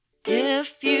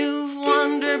if you've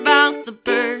wondered about the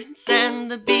birds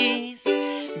and the bees,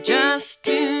 just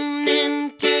tune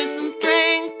in to some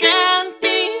Frank and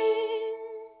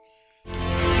Beans.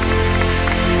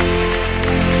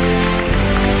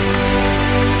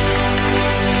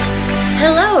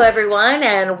 Hello, everyone,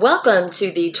 and welcome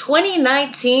to the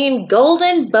 2019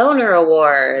 Golden Boner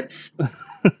Awards.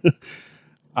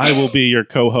 I will be your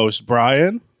co-host,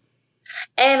 Brian.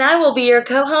 And I will be your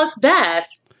co-host, Beth.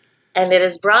 And it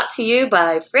is brought to you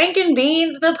by Frank and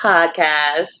Beans, the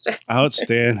podcast.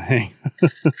 Outstanding.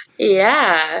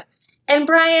 Yeah. And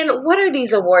Brian, what are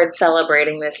these awards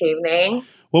celebrating this evening?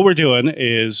 What we're doing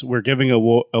is we're giving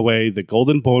away the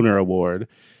Golden Boner Award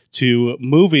to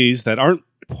movies that aren't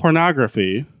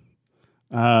pornography,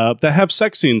 that have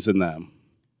sex scenes in them.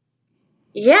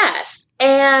 Yes.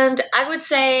 And I would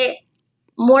say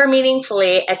more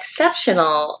meaningfully,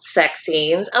 exceptional sex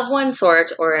scenes of one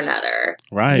sort or another.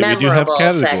 Right. We do have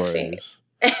categories.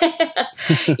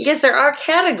 Yes, there are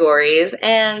categories.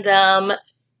 And,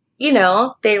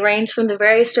 they range from the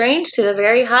very strange to the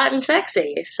very hot and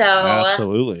sexy. So,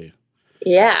 absolutely.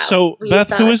 Yeah. So,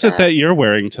 Beth, who is it that you're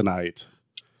wearing tonight?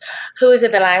 Who is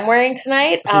it that I'm wearing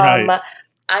tonight? Right.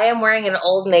 I am wearing an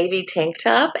Old Navy tank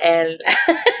top and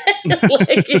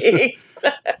leggings.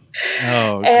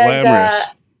 Oh, glamorous.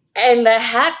 And the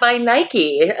hat by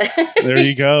Nike. There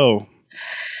you go.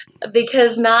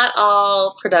 Because not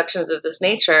all productions of this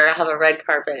nature have a red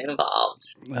carpet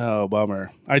involved. Oh,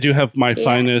 bummer. I do have my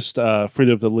finest Fruit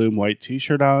of the Loom white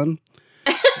t-shirt on.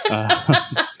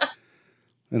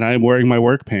 And I am wearing my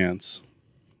work pants.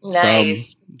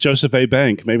 Nice. From Joseph A.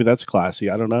 Bank. Maybe that's classy.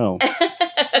 I don't know.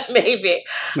 Maybe.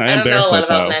 I don't know a lot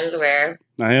about menswear.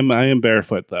 I am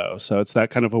barefoot, though, so it's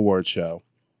that kind of award show.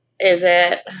 Is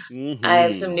it? Mm-hmm. I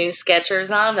have some new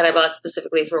Skechers on that I bought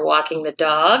specifically for walking the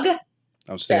dog.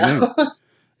 Outstanding. So,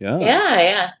 yeah.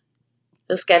 Yeah.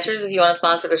 The Skechers, if you want to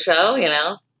sponsor the show,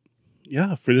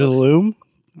 Yeah, Fruit of the Loom.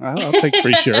 I'll take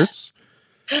free shirts.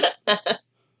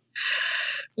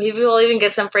 Maybe we'll even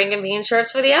get some Frank and Bean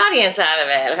shirts for the audience out of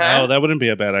it, huh? Oh, that wouldn't be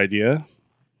a bad idea.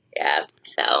 Yeah,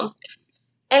 so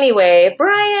anyway,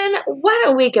 Brian, why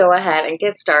don't we go ahead and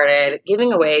get started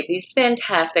giving away these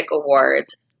fantastic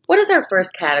awards. What is our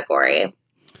first category?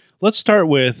 Let's start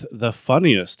with the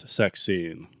funniest sex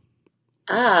scene.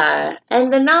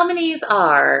 And the nominees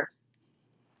are...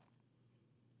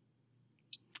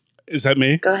 Is that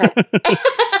me? Go ahead.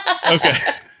 Okay.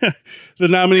 The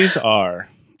nominees are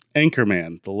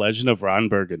Anchorman, The Legend of Ron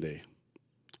Burgundy,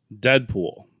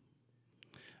 Deadpool,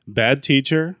 Bad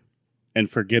Teacher, and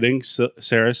Forgetting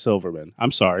Sarah Silverman.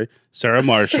 I'm sorry, Sarah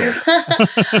Marshall.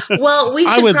 Well, we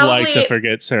should I would probably like to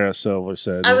forget Sarah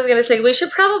Silverman. I was going to say, we should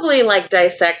probably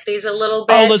dissect these a little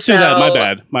bit. Oh, let's do that.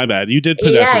 My bad. You did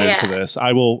put effort into this.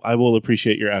 I will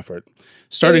appreciate your effort.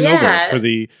 Starting over, for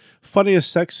the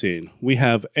funniest sex scene, we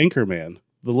have Anchorman,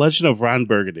 The Legend of Ron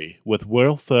Burgundy, with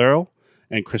Will Ferrell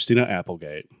and Christina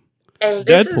Applegate. And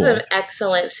this Deadpool. is an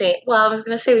excellent scene. Well, I was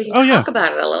going to say we can talk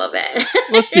about it a little bit.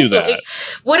 Let's do that.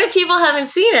 What if people haven't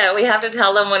seen it? We have to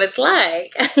tell them what it's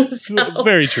like.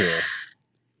 Very true.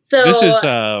 So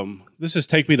this is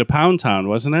Take Me to Pound Town,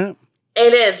 wasn't it?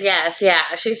 It is, yes,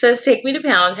 yeah. She says, "Take me to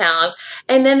Pound Town,"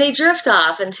 and then they drift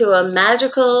off into a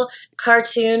magical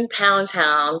cartoon Pound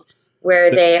Town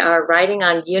where they are riding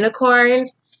on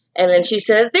unicorns. And then she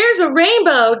says, "There's a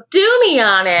rainbow. Do me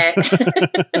on it."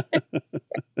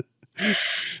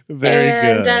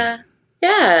 Very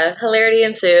good. Hilarity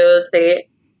ensues.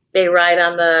 They ride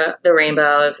on the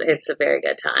rainbows. It's a very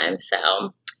good time.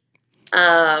 So,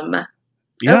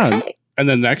 okay. And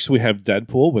then next we have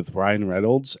Deadpool with Ryan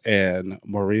Reynolds and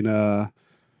Marina.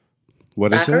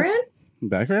 What is Baccarin? it?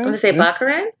 Baccarin? I'm going to say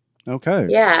Baccarin. Okay.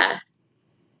 Yeah.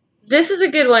 This is a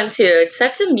good one, too. It's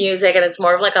set to music, and it's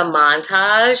more of like a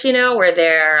montage, where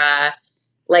they're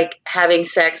having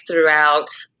sex throughout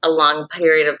a long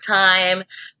period of time.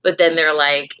 But then they're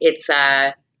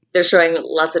they're showing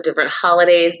lots of different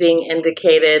holidays being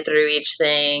indicated through each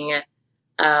thing.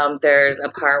 There's a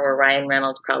part where Ryan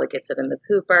Reynolds probably gets it in the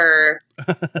pooper,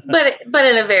 but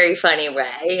in a very funny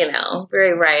way,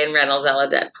 very Ryan Reynolds a la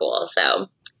Deadpool. So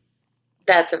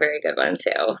that's a very good one,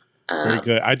 too. Very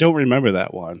good. I don't remember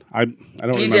that one. I don't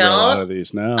remember a lot of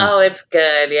these now. Oh, it's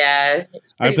good. Yeah.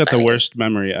 I've got the worst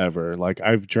memory ever.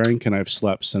 I've drank and I've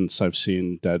slept since I've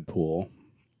seen Deadpool.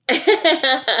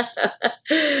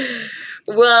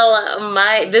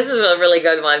 Well, this is a really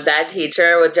good one. Bad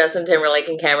Teacher with Justin Timberlake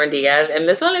and Cameron Diaz. And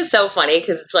this one is so funny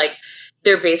because it's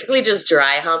they're basically just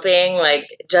dry humping.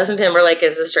 Justin Timberlake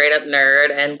is a straight up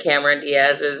nerd and Cameron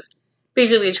Diaz is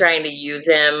basically trying to use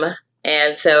him.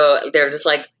 And so they're just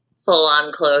full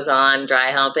on clothes on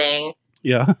dry humping.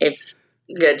 Yeah. It's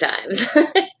good times.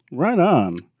 Right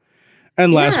on.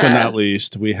 And last but Yeah. not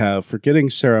least, we have Forgetting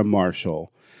Sarah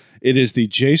Marshall. It is the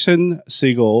Jason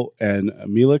Segel and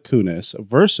Mila Kunis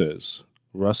versus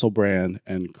Russell Brand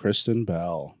and Kristen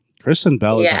Bell. Kristen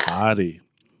Bell is a Yeah. hottie.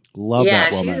 Love Yeah,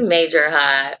 that woman. she's major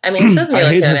hot. I mean, so is I Mila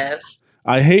hate her. Kunis.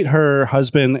 I hate her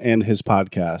husband and his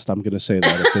podcast. I'm going to say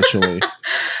that officially.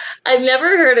 I've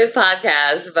never heard his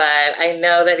podcast, but I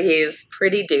know that he's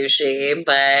pretty douchey.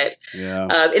 But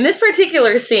Yeah. in this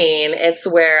particular scene, it's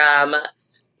where,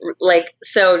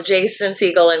 so Jason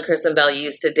Segel and Kristen Bell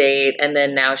used to date, and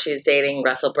then now she's dating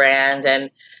Russell Brand, and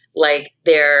like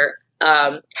they're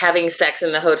having sex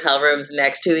in the hotel rooms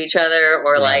next to each other,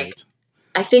 or like Right.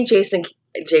 I think Jason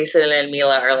and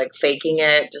Mila are like faking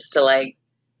it just to like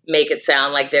make it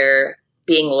sound like they're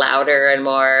being louder and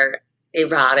more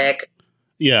erotic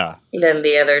Yeah. than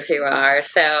the other two are.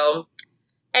 So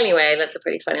anyway, that's a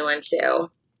pretty funny one too.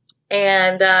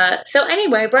 And so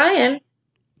anyway, Brian,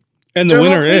 And the drum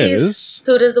roll, winner please. is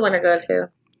Who does the winner go to?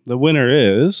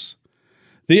 the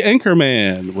The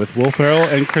Anchorman with Will Ferrell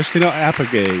and Christina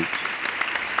Applegate.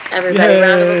 Everybody,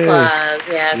 round of Yay. applause.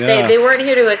 Yes, Yeah. they weren't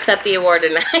here to accept the award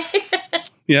tonight.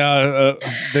 Yeah,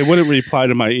 they wouldn't reply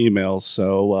to my emails,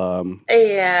 so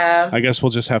Yeah, I guess we'll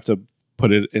just have to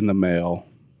put it in the mail.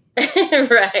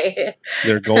 right.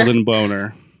 Their golden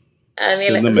boner. I It's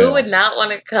in mean, the who mail. would not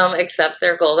want to come accept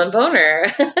their golden boner?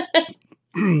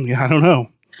 Yeah, I don't know.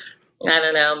 I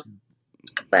don't know.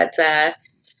 But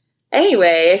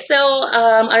anyway, so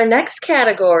our next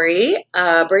category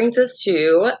brings us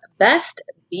to Best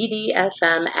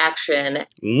BDSM Action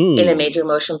in a Major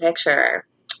Motion Picture.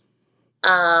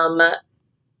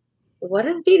 What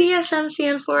does BDSM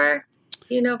stand for?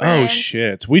 You know, Brian? Oh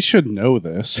shit, we should know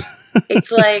this.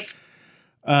 It's like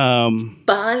Sadomasochist.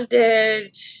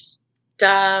 bondage,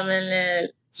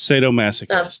 dominant,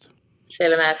 sadomasochist.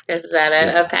 Is that it?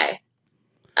 Yeah. Okay.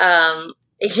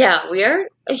 Yeah, we are.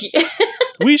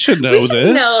 We should know we should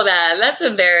this. know that. That's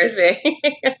embarrassing.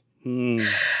 Hmm.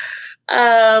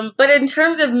 But in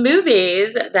terms of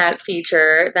movies that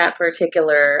feature that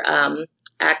particular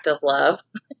act of love,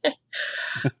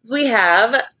 we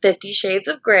have 50 Shades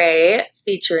of Grey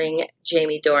featuring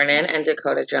Jamie Dornan and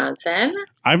Dakota Johnson.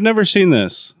 I've never seen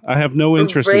this. I have no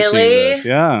interest in seeing Really? this.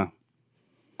 Yeah.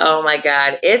 Oh my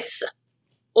God. It's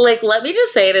like, let me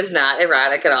just say it is not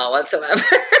erotic at all whatsoever.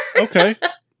 Okay.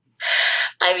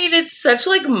 I mean, it's such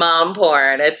like mom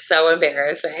porn. It's so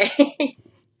embarrassing.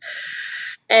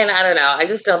 And I don't know. I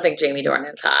just don't think Jamie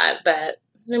Dornan's hot, but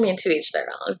I mean, to each their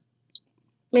own.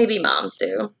 Maybe moms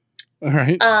do. All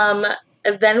right.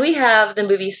 Then we have the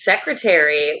movie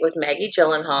Secretary with Maggie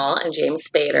Gyllenhaal and James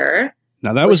Spader.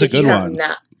 Now that was a which if you good have one.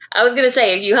 I was going to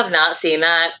say, if you have not seen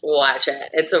that, watch it.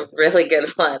 It's a really good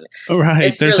one. All right.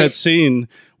 it's There's really- that scene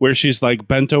where she's like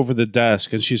bent over the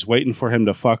desk and she's waiting for him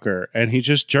to fuck her, and he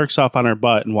just jerks off on her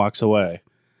butt and walks away.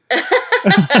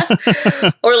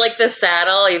 Or like the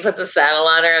saddle. He puts a saddle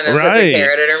on her and then puts Right. a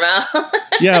carrot in her mouth.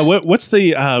 Yeah. What's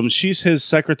the? She's his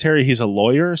secretary. He's a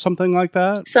lawyer or something like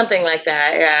that. Something like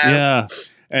that, yeah. Yeah.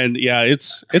 And yeah,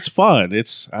 it's fun.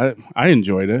 I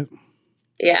enjoyed it.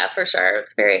 Yeah, for sure.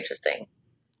 It's very interesting.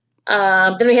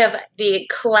 Then we have the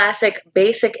classic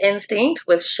Basic Instinct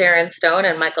with Sharon Stone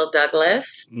and Michael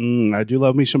Douglas. I do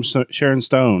love me some Sharon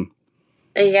Stone.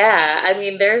 Yeah, I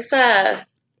mean,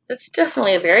 it's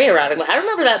definitely a very erotic one. I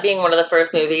remember that being one of the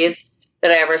first movies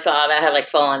that I ever saw that had like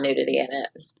full on nudity in it.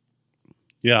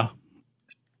 Yeah.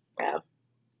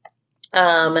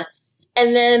 And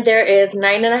then there is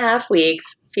 9.5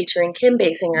 Weeks featuring Kim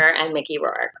Basinger and Mickey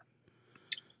Rourke.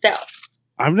 So,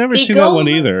 I've never The seen that one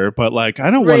golden- either, but like I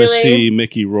don't want to Really? see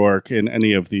Mickey Rourke in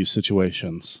any of these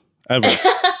situations ever.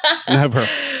 Never.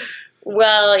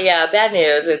 Well, yeah, bad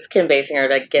news. It's Kim Basinger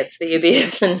that gets the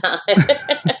abuse and not.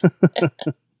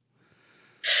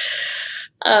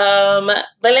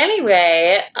 But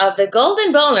anyway, the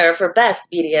Golden Boner for Best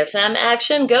BDSM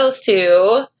Action goes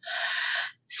to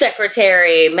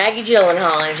Secretary Maggie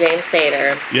Gyllenhaal and James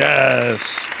Spader.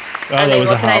 Yes. Oh, I that mean, was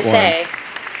what a can I hot say?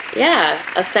 Yeah,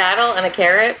 a saddle and a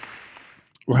carrot.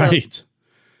 one. Right.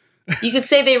 You could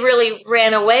say they really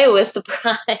ran away with the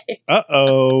prize.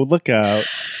 Uh-oh, look out.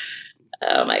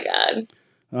 Oh my God.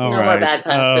 All no right. more bad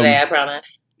puns today, I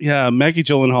promise. Yeah, Maggie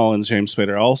Gyllenhaal and James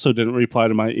Spader also didn't reply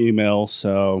to my email,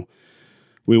 so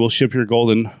we will ship your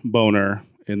golden boner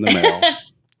in the mail.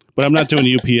 But I'm not doing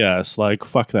UPS. Like,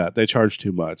 fuck that. They charge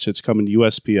too much. It's coming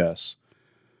USPS.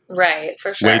 Right,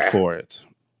 for sure. Wait for it.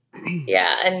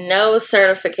 Yeah, and no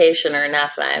certification or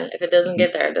nothing. If it doesn't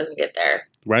get there, it doesn't get there.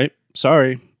 Right?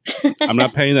 Sorry. I'm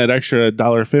not paying that extra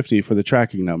 $1.50 for the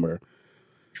tracking number.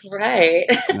 Right.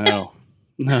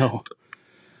 No.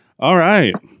 All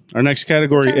right. Our next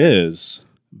category is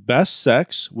best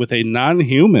sex with a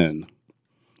non-human.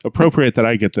 Appropriate that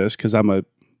I get this because I'm a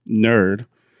nerd.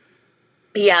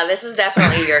 Yeah, this is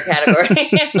definitely your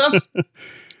category.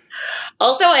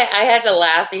 Also, I had to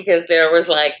laugh because there was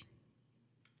like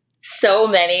so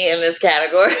many in this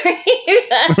category.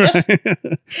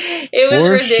 It was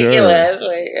For ridiculous.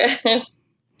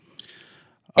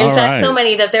 In All fact, so right.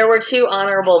 many that there were 2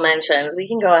 honorable mentions. We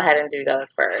can go ahead and do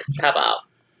those first. How about?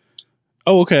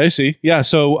 Oh, okay. I see. Yeah.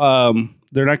 So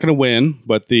they're not going to win,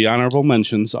 but the honorable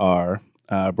mentions are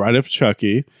Bride of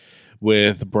Chucky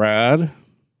with Brad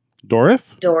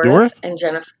Dourif? Dourif and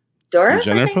Jennifer. Dourif, And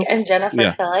Jennifer? I think, and Jennifer Yeah.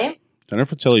 Tilly.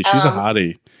 Jennifer Tilly. She's a Um,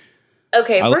 hottie.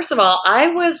 Okay, first of all, I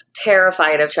was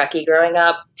terrified of Chucky growing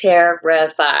up.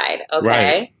 Terrified. Okay.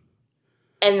 Right.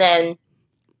 And then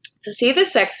to see the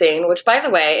sex scene, which, by the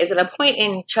way, is at a point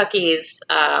in Chucky's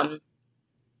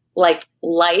like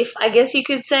life, I guess you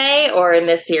could say, or in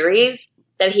this series,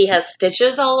 that he has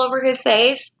stitches all over his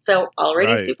face. So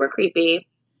already Right. super creepy.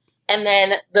 And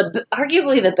then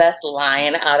arguably the best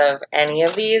line out of any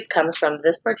of these comes from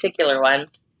this particular one,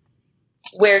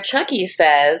 where Chucky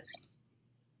says,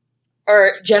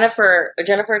 or Jennifer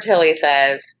Tilly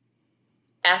says,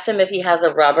 ask him if he has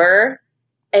a rubber.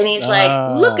 And he's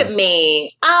like, look at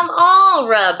me. I'm all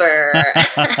rubber.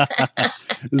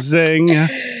 Zing.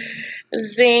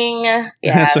 Zing. Yeah,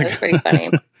 It's that's pretty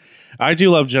funny. I do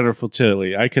love Jennifer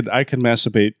Tilly. I could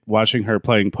masturbate watching her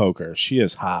playing poker. She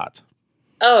is hot.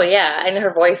 Oh, yeah, and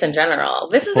her voice in general.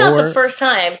 This is not the first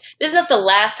time. This is not the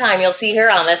last time you'll see her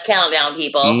on this countdown,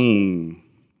 people.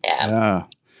 Yeah.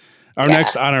 Our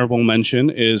next honorable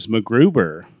mention is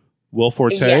MacGruber, Will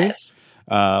Forte, Yes.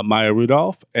 Maya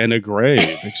Rudolph, and A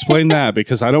Grave. Explain that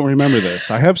because I don't remember this.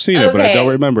 I have seen it, but I don't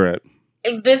remember it.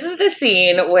 This is the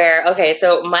scene where,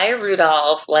 so Maya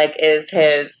Rudolph, is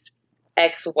his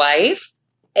ex-wife,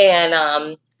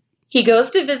 and he goes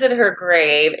to visit her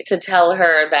grave to tell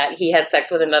her that he had sex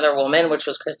with another woman, which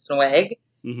was Kristen Wiig.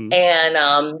 Mm-hmm.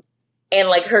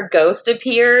 And her ghost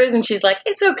appears, and she's like,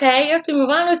 "It's okay, you have to move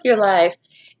on with your life."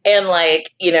 And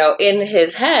in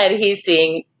his head, he's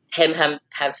seeing him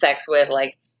have sex with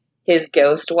his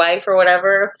ghost wife or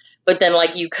whatever. But then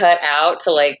you cut out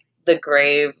to the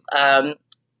grave, I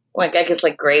guess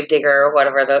grave digger or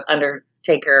whatever, the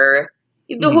undertaker,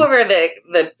 whoever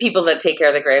the people that take care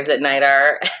of the graves at night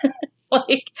are.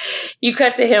 You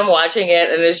cut to him watching it,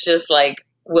 and it's just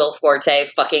Will Forte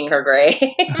fucking her grave.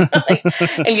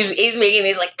 And he's making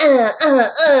these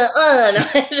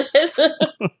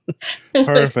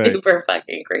Perfect. Super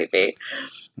fucking creepy.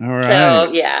 All right.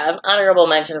 So yeah, honorable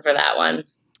mention for that one.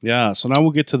 Yeah. So now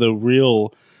we'll get to the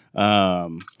real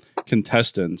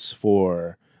contestants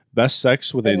for best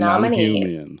sex with a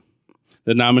non-human.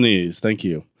 The nominees. Thank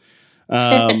you.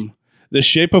 The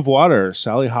Shape of Water,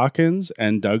 Sally Hawkins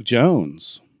and Doug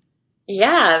Jones.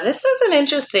 Yeah, this is an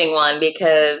interesting one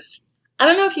because I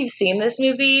don't know if you've seen this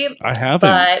movie. I haven't.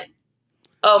 But,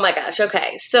 oh my gosh,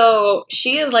 okay. So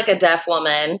she is a deaf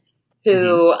woman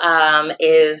who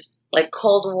is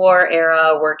Cold War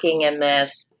era working in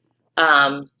this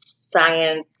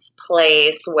science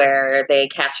place where they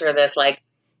capture this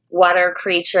water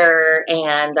creature,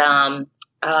 and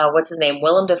what's his name?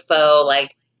 Willem Dafoe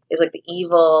is the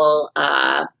evil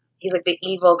he's the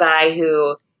evil guy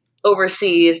who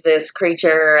oversees this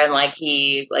creature, and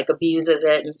he abuses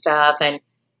it and stuff, and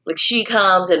she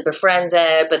comes and befriends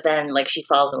it, but then she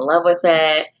falls in love with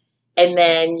it, and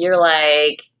then you're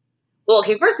well,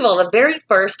 okay, first of all, the very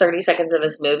first 30 seconds of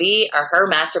this movie are her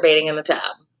masturbating in the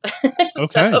tub.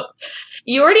 Okay. So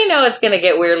you already know it's going to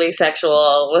get weirdly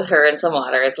sexual with her in some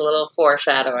water. It's a little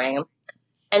foreshadowing.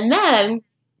 And then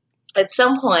at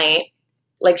some point,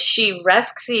 she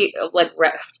rescues,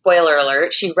 spoiler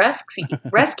alert, she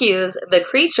rescues the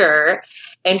creature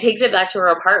and takes it back to her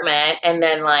apartment, and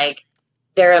then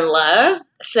they're in love.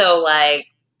 So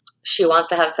she wants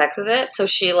to have sex with it. So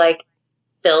she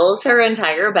fills her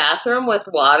entire bathroom with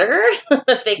water so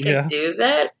that they can use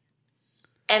it.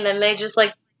 And then they just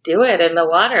do it in the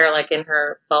water, in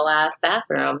her full ass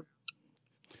bathroom.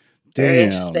 Damn. Very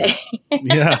interesting.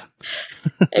 Yeah.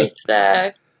 It's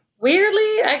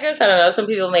weirdly, I guess, I don't know. Some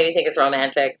people maybe think it's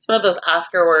romantic. It's one of those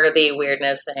Oscar-worthy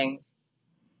weirdness things.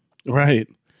 Right.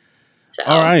 So.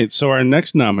 All right. So our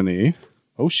next nominee,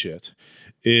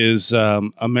 is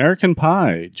American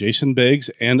Pie, Jason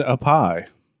Biggs and a Pie.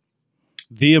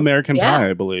 The American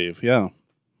Pie, I believe. Yeah.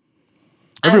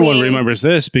 Everyone remembers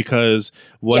this because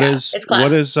what does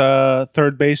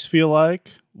third base feel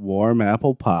like? Warm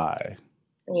apple pie.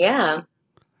 Yeah.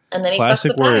 And then he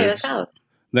Classic fucks the pie in words. his house.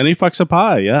 Then he fucks a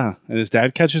pie, yeah. And his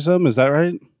dad catches him, is that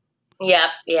right? Yep,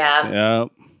 yeah. Yeah.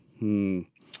 And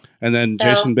then So-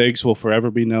 Jason Biggs will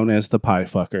forever be known as the pie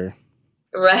fucker.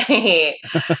 Right.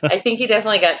 I think he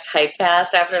definitely got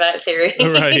typecast after that series.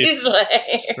 Right.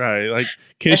 Like- Right. Like,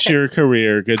 kiss your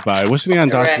career goodbye. Wasn't he on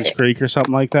Dawson's Right. Creek or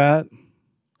something like that?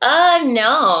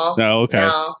 No. No, okay.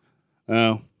 No.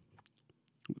 Oh.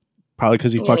 Probably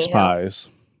because he fucks Anyhow. pies.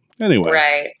 Anyway.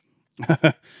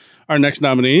 Right. Our next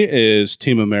nominee is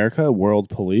Team America World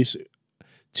Police.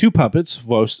 Two puppets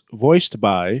voiced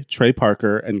by Trey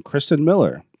Parker and Kristen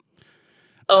Miller.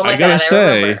 Oh my I gotta God.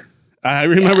 say, I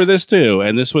remember Yeah. this too.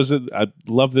 And this was, I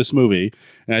love this movie.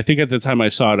 And I think at the time I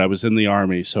saw it, I was in the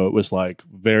Army. So it was like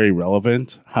very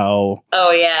relevant how,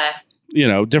 Oh yeah.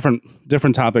 different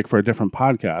topic for a different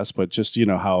podcast, but just,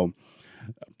 how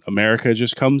America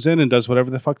just comes in and does whatever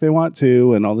the fuck they want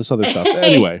to and all this other stuff.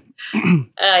 Anyway.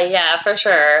 Yeah, for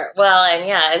sure. Well, and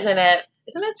yeah, isn't it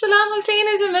Saddam Hussein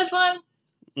is in this one?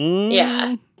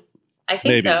 Yeah. I think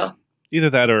Maybe. so. Either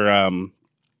that or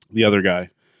the other guy.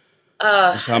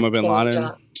 Osama bin Kim Laden.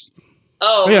 Jong-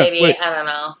 Oh, Yeah, maybe. wait. I don't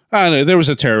know. I don't know. There was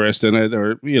a terrorist in it,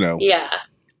 or, Yeah.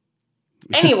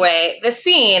 Anyway, the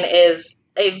scene is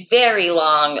a very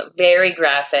long, very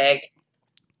graphic,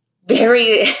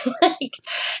 very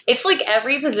it's like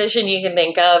every position you can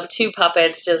think of, two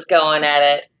puppets just going at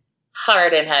it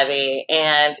hard and heavy,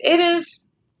 and it is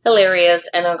hilarious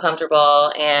and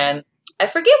uncomfortable. And I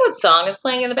forget what song is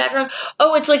playing in the background.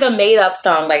 Oh, it's like a made up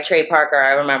song by Trey Parker.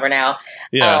 I remember now.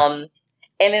 Yeah.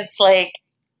 And it's like,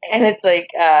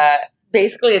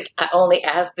 basically, it's I only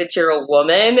ask that you're a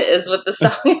woman is what the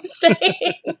song is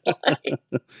saying.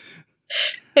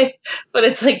 But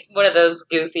it's like one of those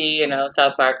goofy,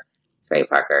 South Park, Trey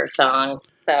Parker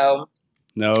songs. So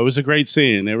No, it was a great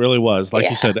scene. It really was. Like Yeah.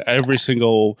 you said, every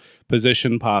single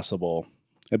position possible.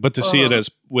 But to see it Uh-huh.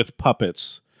 as with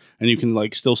puppets, and you can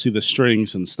like still see the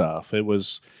strings and stuff. It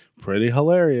was pretty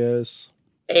hilarious.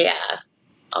 yeah.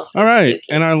 Also All right.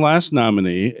 spooky. And our last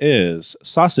nominee is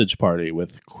Sausage Party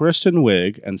with Kristen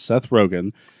Wiig and Seth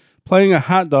Rogen playing a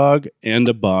hot dog and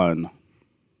a bun.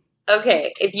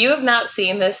 Okay, if you have not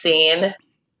seen this scene,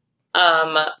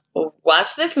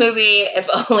 watch this movie if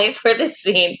only for this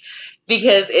scene,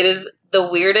 because it is the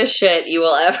weirdest shit you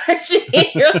will ever see in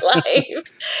your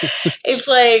life. It's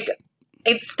like,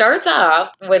 it starts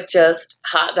off with just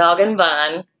hot dog and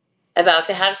bun about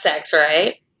to have sex,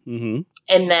 right? Mm-hmm.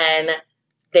 And then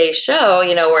they show,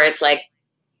 where it's like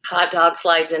hot dog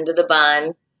slides into the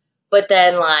bun, but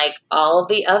then like all of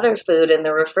the other food in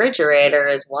the refrigerator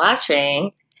is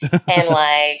watching. And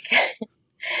like,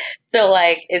 so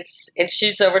like it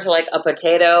shoots over to like a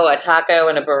potato, a taco,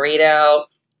 and a burrito.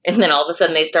 And then all of a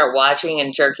sudden they start watching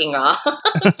and jerking off.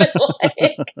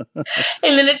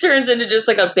 and then it turns into just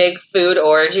like a big food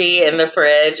orgy in the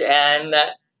fridge. And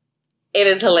it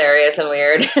is hilarious and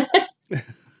weird.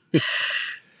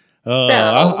 Oh, So-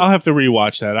 I'll have to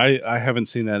rewatch that. I haven't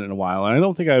seen that in a while, and I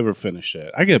don't think I ever finished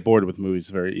it. I get bored with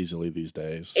movies very easily these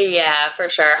days. Yeah, for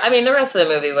sure. I mean, the rest of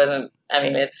the movie wasn't. I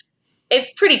mean,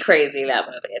 it's pretty crazy, that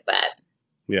movie, but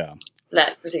Yeah.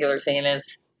 that particular scene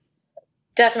is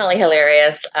definitely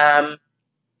hilarious and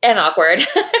awkward.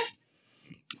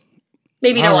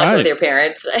 Maybe don't All watch it right. with your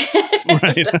parents.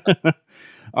 Right.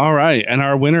 All right. And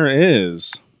our winner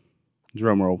is,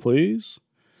 drum roll, please.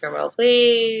 Drum roll,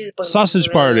 please. Sausage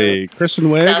Party, Kristen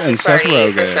Wiig and Seth Sausage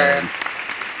Party, for Rogen. sure.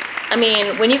 I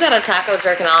mean, when you got a taco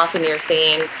jerking off in your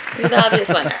scene, you're the obvious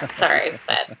winner. Sorry,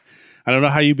 but I don't know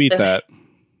how you beat that.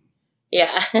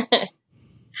 yeah.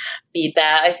 Beat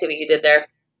that. I see what you did there.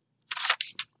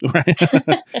 Right.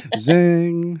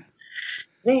 Zing.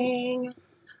 Zing.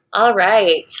 All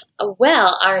right.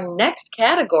 Well, our next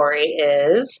category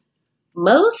is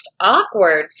most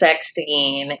awkward sex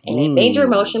scene in a major Ooh.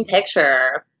 motion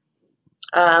picture.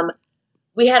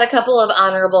 We had a couple of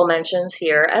honorable mentions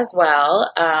here as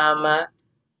well.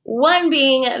 One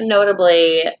being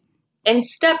notably in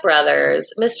Step Brothers,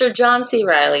 Mr. John C.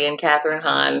 Reilly and Catherine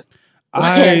Hahn.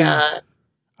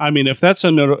 I mean, if that's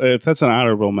an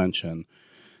honorable mention,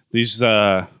 these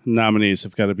nominees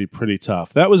have got to be pretty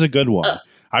tough. That was a good one.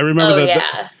 I remember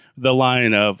the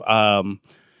line of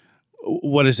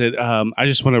what is it? I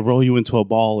just want to roll you into a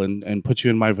ball and put you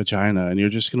in my vagina, and you're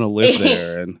just going to live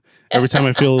there. And every time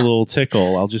I feel a little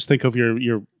tickle, I'll just think of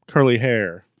your curly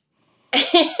hair.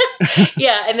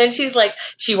 Yeah, and then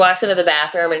she walks into the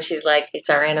bathroom and she's like, "It's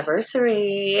our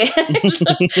anniversary."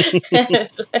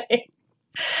 It's like,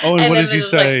 Oh, and And what then does he there's,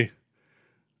 say?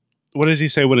 What does he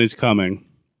say when he's coming?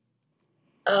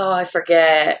 oh, I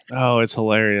forget. Oh, it's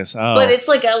hilarious. Oh, But it's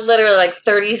like literally like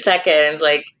 30 seconds,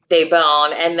 like they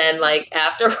bone, and then like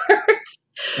afterwards,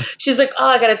 She's like, oh,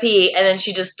 I gotta pee. And then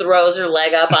she just throws her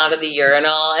leg up onto the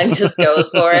urinal and just goes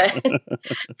for it.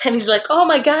 And he's like, oh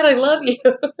my God, I love you.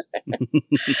 So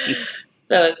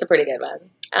it's a pretty good one.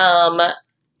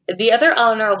 The other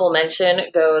honorable mention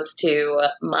goes to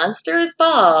Monsters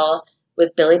Ball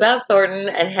with Billy Bob Thornton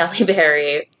and Halle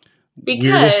Berry.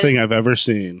 Weirdest thing I've ever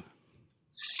seen.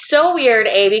 So weird,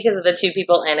 because of the two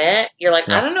people in it. You're like,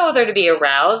 Yeah. I don't know whether to be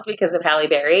aroused because of Halle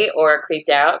Berry or creeped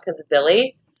out because of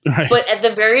Billy. Right. But at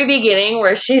the very beginning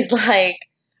where she's like,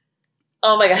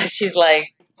 oh my God, she's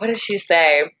like, what does she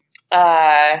say?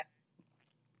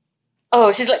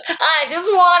 She's like, I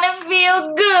just want to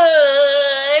feel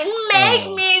good. Make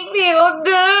me feel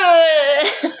good.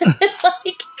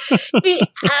 Like, the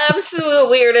absolute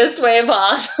weirdest way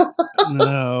possible.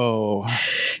 No.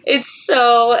 It's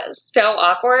so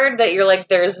awkward that you're like,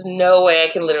 there's no way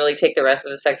I can literally take the rest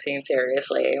of the sex scene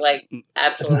seriously. Like,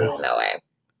 absolutely no way.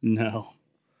 No.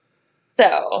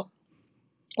 So,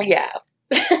 yeah.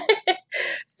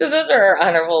 So those are our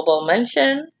honorable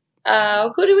mentions.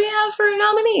 Who do we have for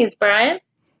nominees, Brian?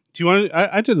 Do you want?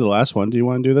 I did the last one. Do you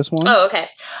want to do this one? Oh, okay.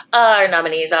 Our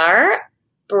nominees are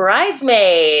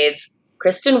Bridesmaids,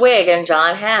 Kristen Wiig and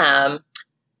John Hamm.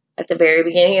 At the very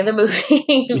beginning of the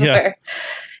movie, where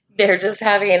they're just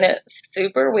having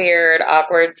super weird,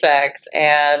 awkward sex,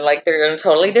 and like they're in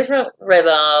totally different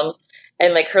rhythms.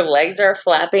 And, like, her legs are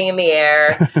flapping in the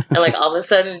air. And, like, all of a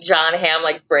sudden, John Hamm,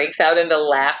 like, breaks out into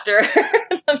laughter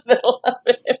in the middle of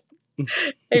it.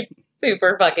 It's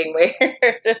super fucking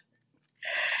weird.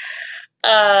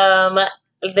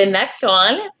 The next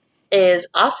one is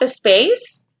Office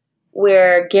Space,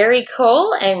 where Gary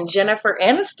Cole and Jennifer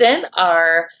Aniston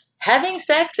are having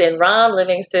sex in Ron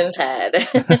Livingston's head.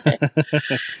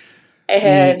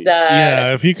 And,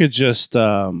 if you could just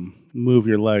move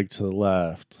your leg to the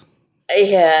left.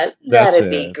 Yeah,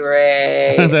 that'd be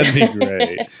great. That'd be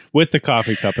great. With the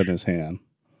coffee cup in his hand.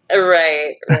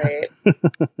 Right.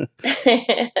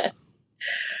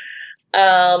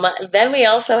 Then we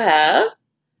also have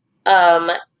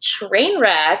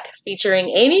Trainwreck featuring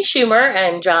Amy Schumer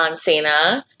and John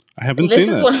Cena. I haven't seen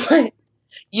this. One of my,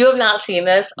 you have not seen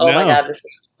this? Oh my No. God, this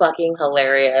is fucking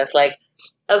hilarious. Like,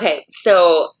 okay,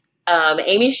 so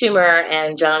Amy Schumer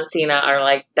and John Cena are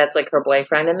like, that's like her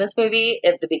boyfriend in this movie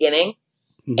at the beginning.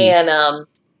 Mhm. And,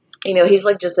 he's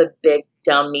like just a big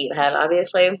dumb meathead,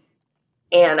 obviously.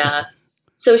 And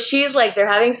so she's like, they're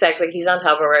having sex, like he's on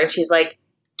top of her, and she's like,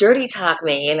 dirty talk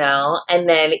me, and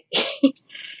then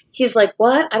he's like,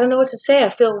 what? I don't know what to say. I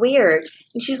feel weird.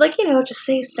 And she's like, just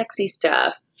say sexy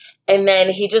stuff. And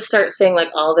then he just starts saying like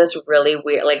all this really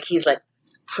weird, like he's like,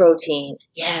 protein.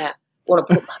 Yeah. Want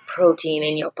to put my protein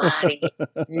in your body,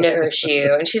 nourish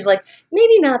you. And she's like,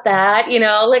 maybe not that,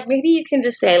 like maybe you can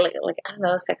just say like I don't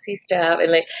know, sexy stuff.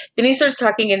 And like then he starts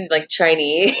talking in like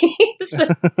Chinese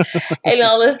and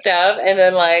all this stuff. And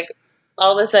then like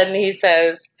all of a sudden he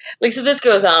says, like, so this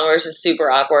goes on where it's just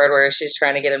super awkward, where she's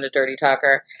trying to get him to dirty talk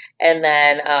her. And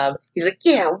then he's like,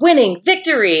 yeah, winning,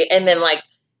 victory. And then like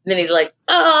then he's like,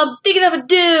 oh, I'm thinking of a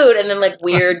dude. And then like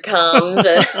weird comes.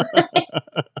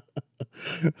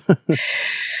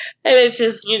 And it's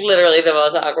just literally the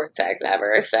most awkward sex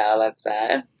ever. So that's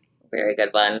a very good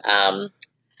one. And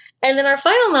then our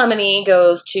final nominee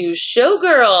goes to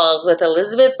Showgirls with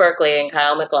Elizabeth Berkley and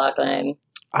Kyle MacLachlan.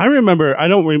 I remember.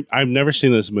 I've never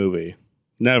seen this movie.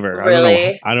 Never.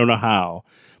 Really? I don't know how.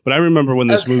 But I remember when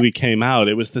this movie came out.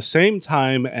 It was the same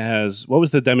time as what was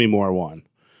the Demi Moore one?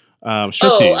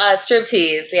 Striptease.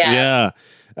 Striptease. Yeah. Yeah.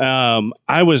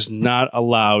 I was not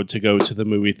allowed to go to the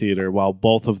movie theater while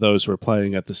both of those were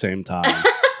playing at the same time.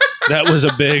 That was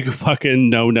a big fucking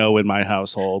no-no in my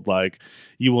household. Like,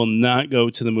 you will not go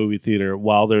to the movie theater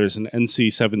while there's an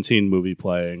NC-17 movie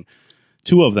playing.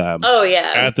 Two of them. Oh,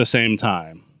 yeah. At the same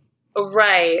time.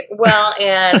 Right. Well,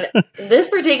 and this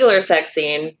particular sex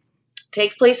scene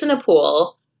takes place in a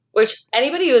pool, which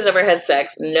anybody who has ever had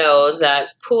sex knows that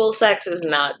pool sex is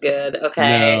not good,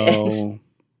 okay? No.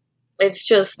 It's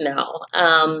just no.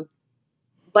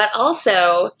 But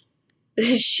also,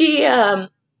 she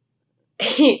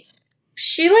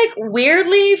like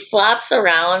weirdly flops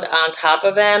around on top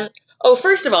of him. Oh,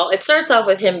 first of all, it starts off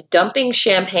with him dumping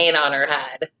champagne on her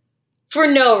head for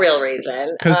no real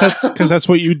reason. Because that's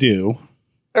what you do.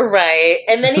 Right.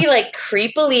 And then he like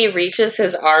creepily reaches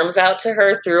his arms out to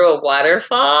her through a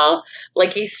waterfall.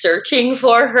 Like he's searching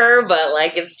for her, but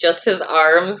like it's just his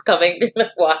arms coming through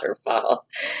the waterfall.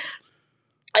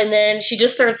 And then she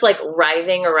just starts like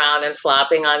writhing around and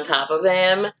flopping on top of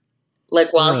him,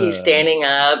 like while he's standing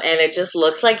up. And it just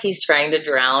looks like he's trying to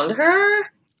drown her.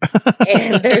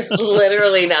 And there's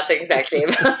literally nothing sexy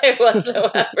about it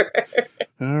whatsoever.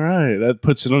 All right. That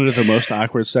puts it under the most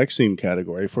awkward sex scene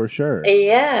category for sure.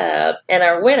 Yeah. And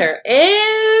our winner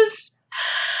is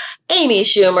Amy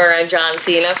Schumer and John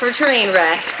Cena for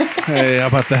Trainwreck. Hey, how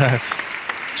about that?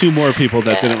 2 more people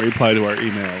that didn't reply to our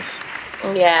emails.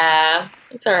 Yeah.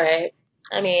 It's all right.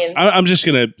 I mean, I'm just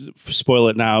going to spoil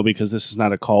it now because this is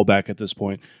not a callback at this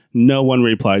point. No one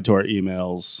replied to our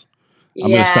emails. I'm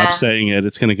going to stop saying it.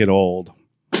 It's going to get old.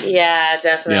 Yeah,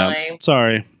 definitely. Yeah,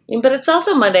 sorry. But it's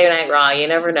also Monday Night Raw. You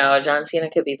never know. John Cena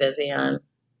could be busy on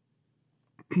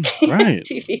Right.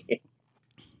 TV.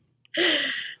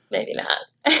 Maybe not.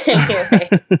 Anyway.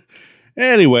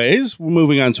 Anyways, we're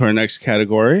moving on to our next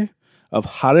category of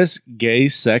hottest gay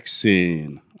sex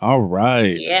scene. All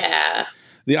right. Yeah.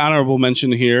 The honorable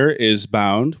mention here is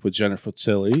Bound with Jennifer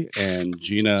Tilly and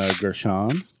Gina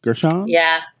Gershon. Gershon?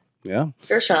 Yeah. Yeah.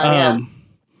 Gershon, yeah.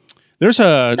 There's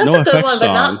a That's No a good Effects one, song.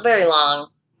 but not very long.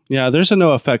 Yeah, there's a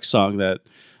No Effects song that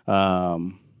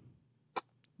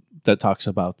that talks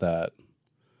about that.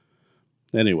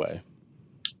 Anyway.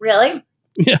 Really?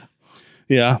 Yeah.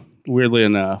 Yeah. Weirdly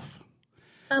enough.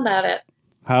 How about it?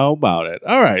 How about it?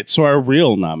 All right. So our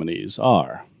real nominees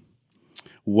are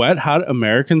Wet Hot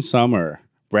American Summer,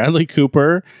 Bradley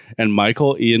Cooper, and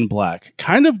Michael Ian Black.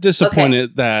 Kind of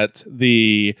disappointed that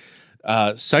the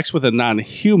Sex with a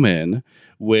Non-Human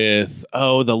with,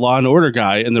 the Law and Order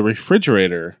guy in the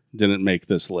refrigerator didn't make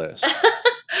this list.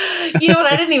 You know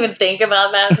what? I didn't even think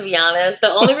about that, to be honest.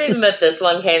 The only reason that this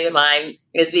one came to mind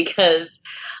is because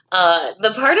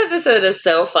the part of this that is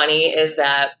so funny is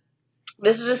that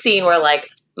this is a scene where, like,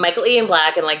 Michael Ian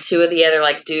Black and, like, 2 of the other,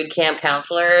 like, dude camp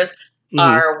counselors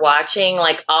are watching,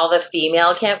 like, all the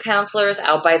female camp counselors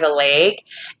out by the lake.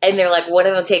 And they're like, one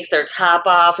of them takes their top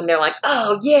off and they're like,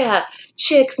 oh, yeah,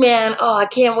 chicks, man. Oh, I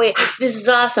can't wait. This is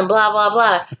awesome, blah, blah,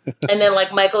 blah. And then,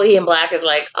 like, Michael Ian Black is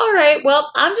like, all right, well,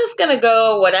 I'm just going to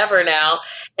go whatever now.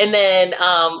 And then,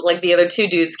 like, the other 2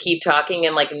 dudes keep talking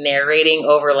and, like, narrating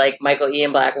over, like, Michael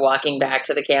Ian Black walking back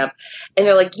to the camp. And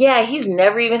they're like, yeah, he's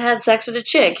never even had sex with a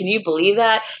chick. Can you believe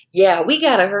that? Yeah, we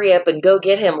got to hurry up and go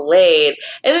get him laid.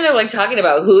 And then they're, like, talking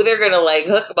about who they're going to, like,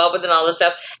 hook him up with and all this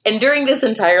stuff. And during this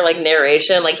entire, like,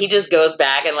 narration, like, he just goes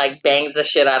back and, like, bangs the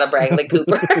shit out of Bradley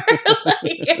Cooper.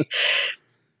 Like,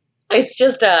 it's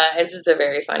just a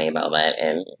very funny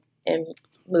moment in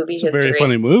movie history. It's a very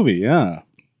funny movie, yeah.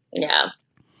 Yeah.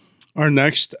 Our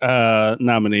next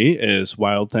nominee is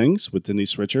Wild Things with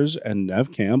Denise Richards and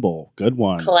Neve Campbell. Good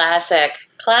one. Classic.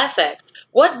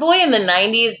 What boy in the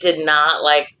 90s did not,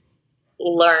 like,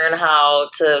 learn how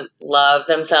to love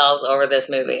themselves over this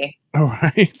movie? All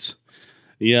right.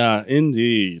 Yeah,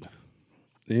 indeed.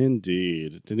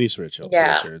 Denise Richards.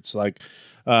 Yeah. Like,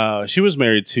 she was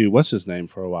married to, what's his name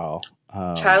for a while?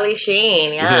 Charlie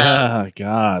Sheen, yeah. Yeah,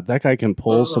 God. That guy can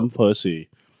pull some pussy.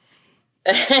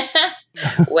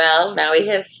 Well, now he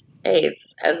has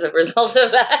AIDS as a result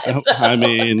of that. So. I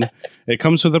mean, it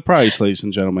comes with a price, ladies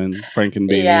and gentlemen.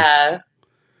 Frankenbeans. Yeah.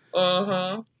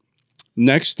 Mm-hmm.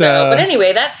 Next. But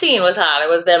anyway, that scene was hot. It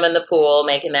was them in the pool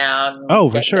making out. Oh,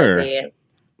 for sure. Yeah.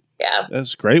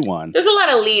 That's a great one. There's a lot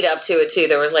of lead up to it, too.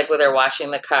 There was, like, where they're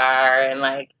washing the car and,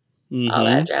 like, all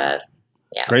that jazz.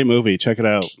 Yeah. Great movie. Check it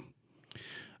out.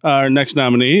 Our next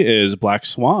nominee is Black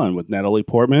Swan with Natalie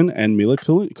Portman and Mila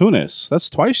Kunis. That's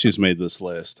twice she's made this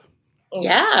list.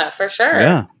 Yeah, for sure.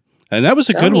 Yeah. And that was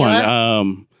a good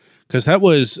one. Because that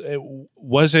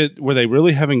were they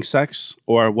really having sex,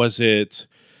 or was it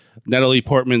Natalie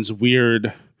Portman's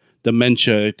weird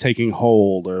dementia taking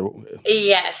hold? Or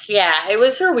Yes, yeah. It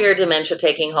was her weird dementia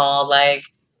taking hold, like,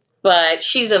 but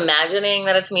she's imagining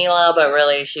that it's Mila, but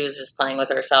really she was just playing with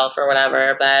herself or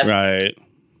whatever. But right.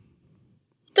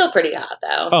 Still pretty hot,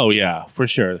 though. Oh, yeah, for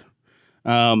sure.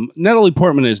 Natalie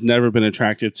Portman has never been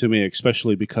attractive to me,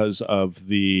 especially because of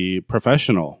The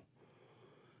Professional.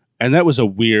 And that was a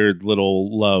weird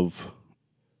little love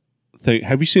thing.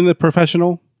 Have you seen The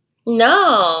Professional?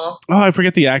 No. Oh, I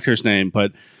forget the actor's name,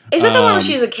 but... Is it the one where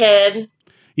she's a kid?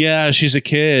 Yeah, she's a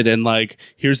kid, and, like,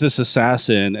 here's this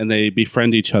assassin, and they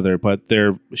befriend each other, but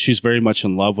she's very much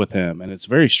in love with him, and it's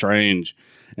very strange.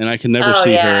 And I can never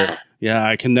see her... Yeah,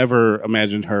 I can never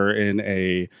imagine her in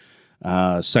a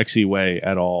sexy way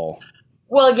at all.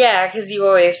 Well, yeah, because you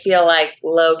always feel like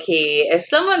low-key. If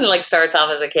someone, like, starts off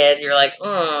as a kid, you're like,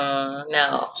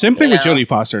 no. Same thing with Jodie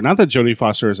Foster. Not that Jodie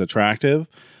Foster is attractive,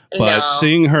 but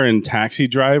seeing her in Taxi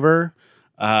Driver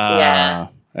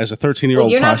as a 13-year-old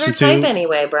you're prostitute. You're not her type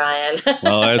anyway, Brian.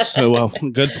 Well, that's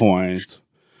good point.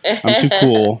 I'm too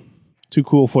cool. Too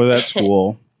cool for that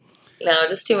school. No,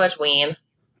 just too much ween.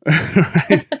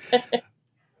 Right.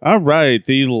 All right.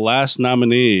 The last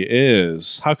nominee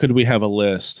is how could we have a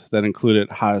list that included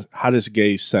hottest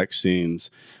gay sex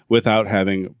scenes without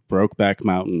having Brokeback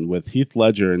Mountain with Heath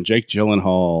Ledger and Jake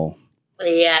Gyllenhaal?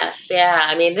 Yes, yeah.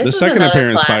 I mean, this The is second another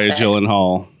appearance by classic.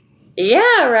 Gyllenhaal.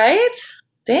 Yeah, right?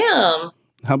 Damn.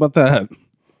 How about that?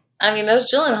 I mean,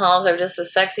 those Gyllenhaals are just a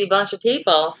sexy bunch of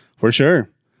people. For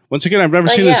sure. Once again, I've never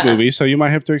But seen this yeah. movie, so you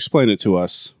might have to explain it to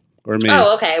us. Or me.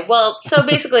 Oh, okay. Well, so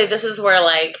basically, this is where,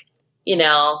 like, you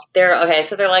know, they're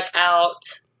like out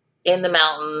in the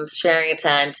mountains sharing a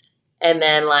tent, and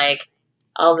then, like,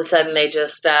 all of a sudden they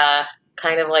just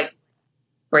kind of, like,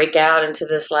 break out into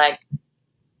this, like,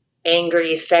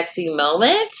 angry, sexy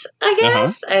moment, I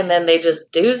guess. And then they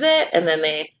just do's it, and then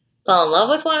they fall in love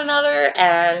with one another,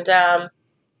 and,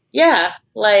 yeah,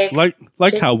 like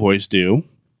cowboys do.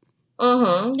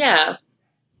 Mm-hmm, yeah.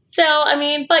 So, I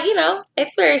mean, but, you know,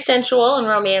 it's very sensual and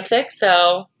romantic,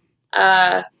 so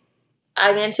I'm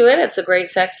into it. It's a great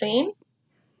sex scene.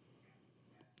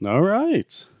 All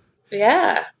right.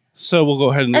 Yeah. So we'll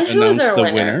go ahead and who's announce our the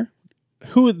winner?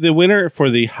 The winner for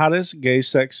the hottest gay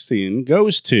sex scene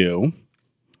goes to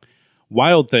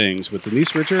Wild Things with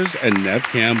Denise Richards and Nev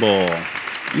Campbell.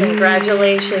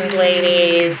 Congratulations,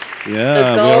 ladies.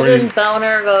 Yeah. The golden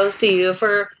boner goes to you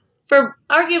for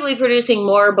arguably producing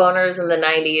more boners in the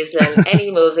 90s than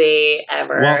any movie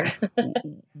ever.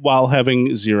 While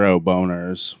having zero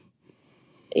boners.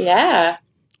 Yeah.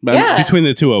 But Yeah. between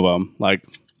the two of them, like...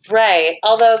 Right.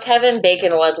 Although Kevin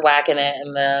Bacon was whacking it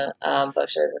in the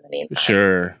bushes in the meantime.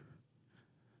 Sure.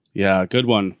 Yeah, good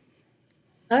one.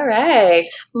 All right.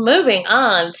 Moving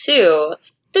on to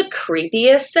the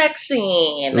creepiest sex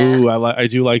scene. Ooh, I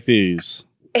do like these.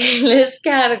 This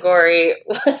category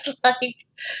was like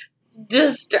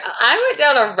just I went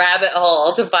down a rabbit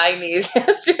hole to find these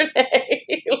yesterday.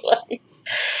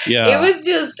 Yeah. It was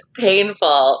just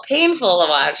painful to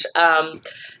watch.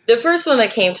 The first one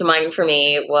that came to mind for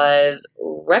me was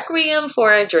Requiem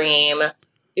for a Dream,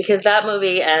 because that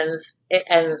movie ends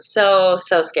so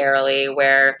scarily.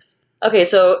 Where okay,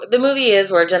 so the movie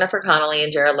is where Jennifer Connelly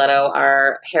and Jared Leto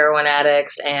are heroin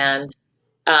addicts, and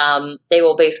they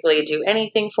will basically do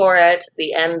anything for it.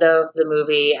 The end of the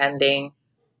movie ending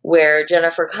where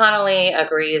Jennifer Connelly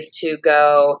agrees to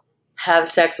go have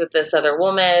sex with this other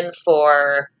woman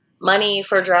for money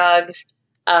for drugs.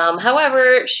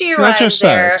 However, she arrives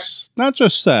there. Not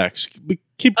just sex.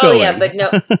 Keep Oh going. yeah, but no,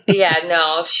 yeah,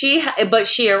 no.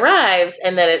 She arrives,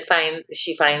 and then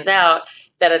she finds out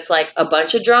that it's like a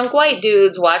bunch of drunk white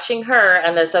dudes watching her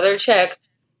and this other chick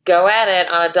go at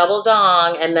it on a double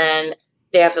dong, and then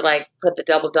they have to like put the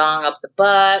double dong up the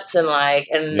butts and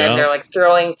then they're like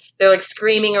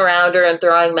screaming around her and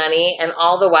throwing money, and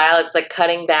all the while it's like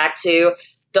cutting back to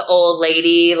the old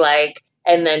lady, like,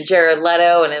 and then Jared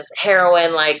Leto and his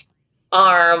heroin like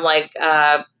arm, like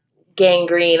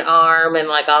gangrene arm, and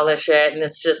like all this shit, and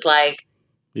it's just like,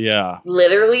 yeah,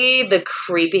 literally the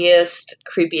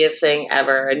creepiest thing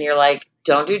ever. And you're like,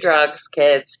 don't do drugs,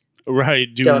 kids.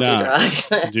 Right? Don't do drugs.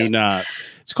 Do not.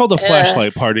 It's called a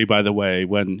flashlight party, by the way,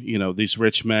 when, you know, these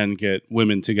rich men get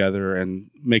women together and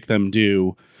make them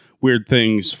do weird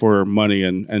things for money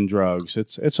and drugs.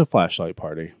 It's a flashlight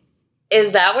party.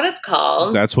 Is that what it's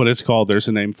called? That's what it's called. There's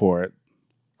a name for it.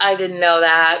 I didn't know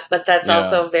that, but that's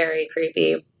also very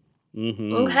creepy.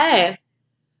 Mm-hmm. Okay.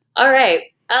 All right.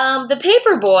 The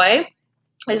Paperboy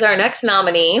is our next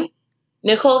nominee.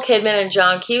 Nicole Kidman and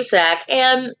John Cusack.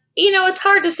 And, you know, it's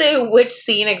hard to say which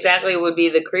scene exactly would be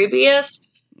the creepiest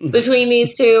between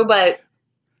these two, but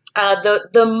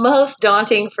the most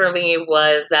daunting for me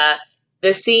was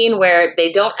the scene where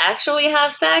they don't actually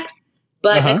have sex,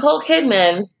 but Nicole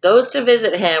Kidman goes to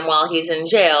visit him while he's in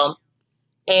jail,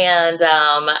 and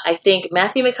I think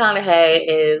Matthew McConaughey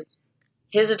is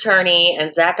his attorney,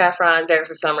 and Zac Efron is there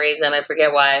for some reason. I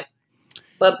forget why.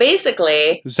 But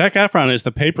basically... Zac Efron is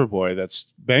the paperboy that's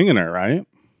banging her, right?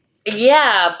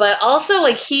 Yeah, but also,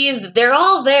 like, they're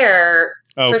all there...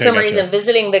 for some reason,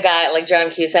 visiting the guy, like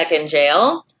John Cusack, in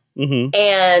jail. Mm-hmm.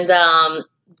 And,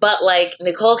 but, like,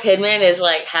 Nicole Kidman is,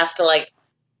 like, has to, like,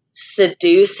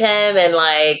 seduce him and,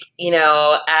 like, you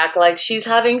know, act like she's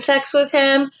having sex with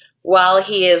him while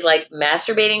he is, like,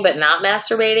 masturbating, but not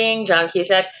masturbating, John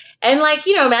Cusack. And, like,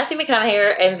 you know, Matthew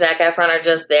McConaughey and Zac Efron are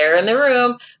just there in the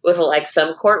room with, like,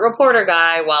 some court reporter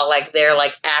guy while, like, they're,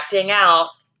 like, acting out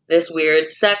this weird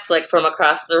sex, like, from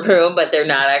across the room, but they're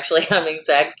not actually having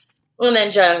sex. And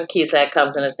then John Cusack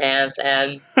comes in his pants,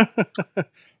 and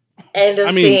end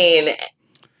of scene.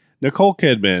 Nicole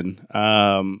Kidman,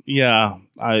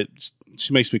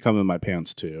 she makes me come in my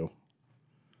pants too.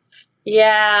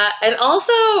 Yeah, and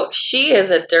also she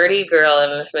is a dirty girl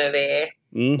in this movie.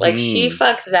 Like, she Mhm.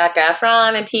 fucks Zac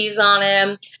Efron and pees on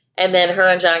him. And then her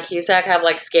and John Cusack have,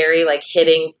 like, scary, like,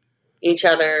 hitting each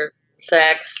other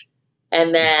sex.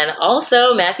 And then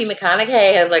also Matthew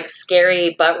McConaughey has, like,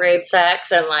 scary butt rape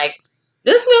sex. And, like,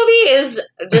 this movie is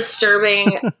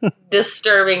disturbing,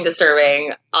 disturbing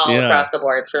all Yeah. across the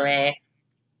boards for me.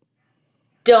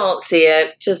 Don't see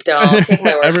it. Just don't. Take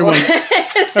my word Everyone- for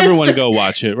it. Everyone go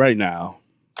watch it right now.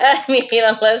 I mean,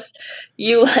 unless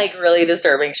you like really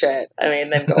disturbing shit, I mean,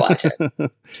 then go watch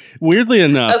it. Weirdly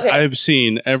enough, Okay. I've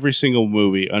seen every single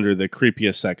movie under the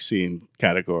creepiest sex scene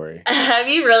category. Have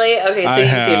you really? Okay, so I you've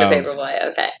seen The have. Paperboy.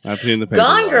 Okay. I've seen the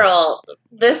Gone Paperboy. Girl,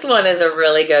 this one is a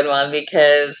really good one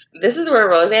because this is where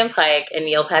Roseanne Pike and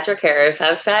Neil Patrick Harris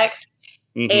have sex.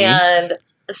 Mhm. And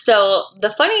so the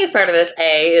funniest part of this,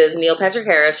 A, is Neil Patrick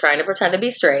Harris trying to pretend to be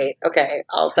straight. Okay,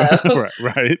 also.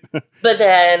 right. But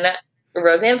then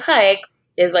Roseanne Pike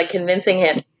is like convincing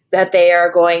him that they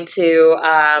are going to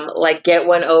like get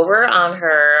one over on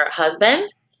her husband.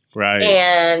 Right.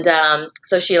 And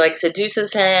so she like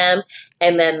seduces him,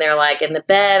 and then they're like in the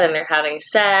bed and they're having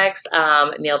sex.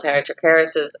 Neil Patrick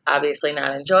Harris is obviously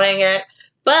not enjoying it,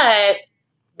 but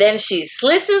then she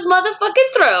slits his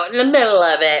motherfucking throat in the middle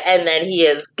of it, and then he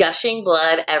is gushing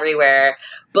blood everywhere.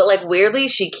 But like weirdly,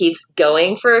 she keeps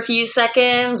going for a few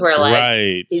seconds where like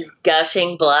right. he's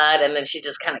gushing blood, and then she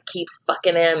just kind of keeps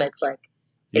fucking him. It's like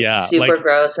it's Yeah, super like,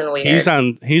 gross and weird.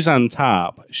 He's on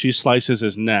top. She slices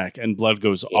his neck and blood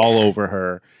goes all over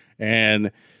her,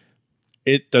 and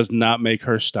it does not make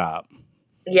her stop.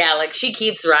 Yeah, like she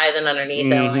keeps writhing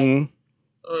underneath him. Like,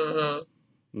 Mhm.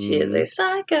 She is a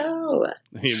psycho.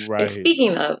 Right. And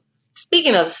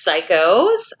speaking of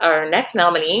psychos, our next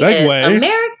nominee Segue.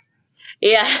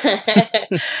 is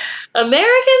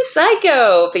American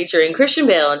Psycho, featuring Christian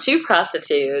Bale and two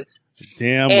prostitutes.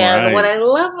 Damn And right. what I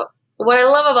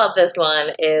love about this one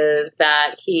is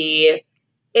that he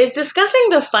is discussing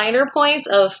the finer points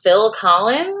of Phil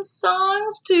Collins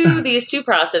songs to these two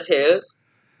prostitutes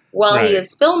while he Right.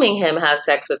 is filming him have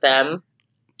sex with them,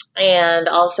 and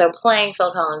also playing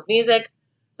Phil Collins music.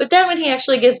 But then when he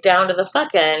actually gets down to the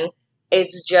fucking,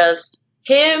 it's just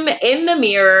him in the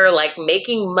mirror, like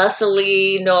making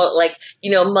muscly,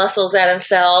 muscles at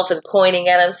himself and pointing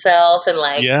at himself, and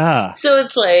like, Yeah. so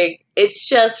it's like, it's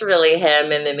just really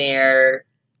him in the mirror.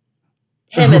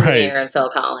 Him in the Right. mirror and Phil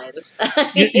Collins.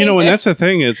 And that's the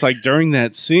thing. It's like during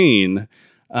that scene,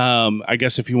 I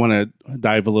guess if you want to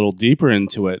dive a little deeper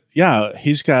into it, yeah,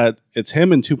 it's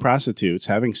him and two prostitutes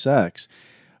having sex,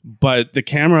 but the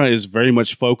camera is very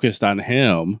much focused on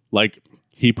him, like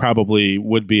he probably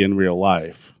would be in real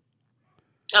life.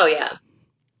 Oh, yeah,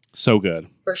 So good.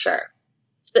 for sure.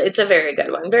 It's a very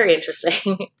good one. Very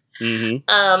interesting. Mm-hmm.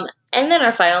 And then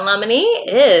our final nominee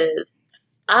is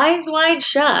Eyes Wide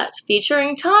Shut,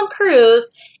 featuring Tom Cruise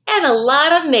and a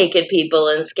lot of naked people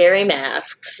in scary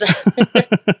masks.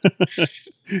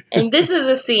 And this is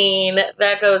a scene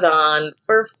that goes on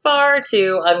for far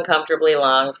too uncomfortably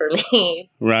long for me.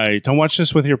 Right. Don't watch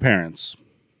this with your parents.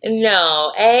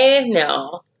 No. A,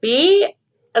 no. B,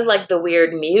 like the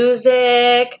weird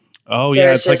music. Oh yeah,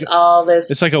 There's just all this.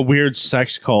 it's like a weird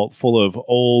sex cult full of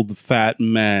old fat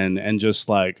men and just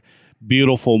like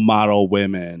beautiful model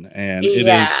women, and it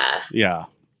is yeah.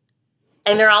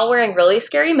 And they're all wearing really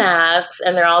scary masks,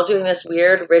 and they're all doing this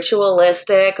weird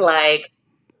ritualistic, like,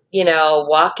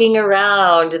 walking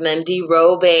around and then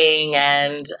derobing,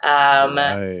 and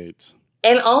Right.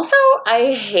 and also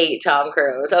I hate Tom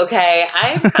Cruise. Okay,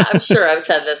 I'm sure I've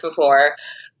said this before,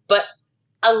 but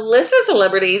a list of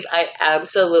celebrities I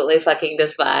absolutely fucking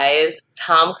despise.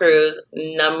 Tom Cruise,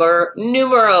 numero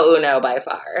uno by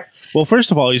far. Well,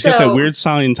 first of all, he's got that So- weird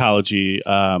Scientology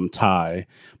tie,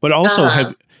 but also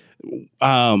Uh-huh.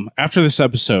 after this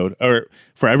episode, or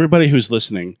for everybody who's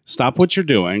listening, stop what you're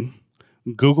doing.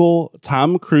 Google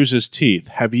Tom Cruise's teeth.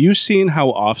 Have you seen how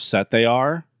offset they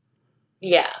are?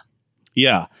 Yeah.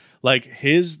 Yeah, like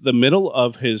the middle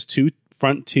of his two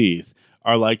front teeth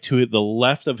are like to the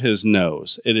left of his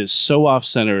nose. It is so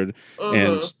off-centered,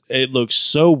 and it looks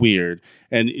so weird.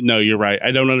 And no, you're right.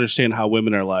 I don't understand how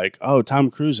women are like, oh,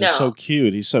 Tom Cruise is No. so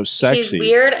cute. He's so sexy. He's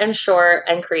weird and short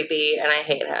and creepy, and I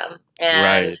hate him. And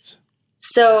Right.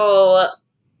 so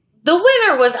the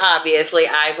winner was obviously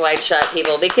Eyes Wide Shut,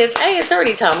 people, because A, it's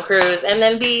already Tom Cruise, and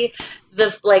then B, the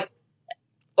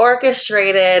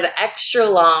orchestrated, extra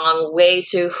long way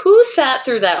to who sat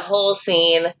through that whole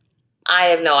scene. I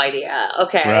have no idea.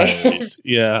 Okay. Right.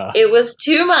 Yeah. It was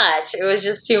too much. It was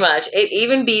just too much. It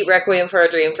even beat Requiem for a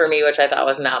Dream for me, which I thought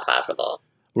was not possible.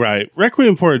 Right.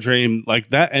 Requiem for a Dream, like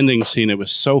that ending scene, it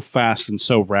was so fast and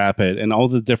so rapid and all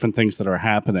the different things that are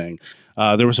happening.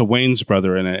 There was a Wayne's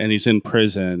brother in it, and he's in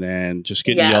prison and just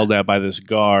getting yelled at by this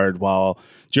guard while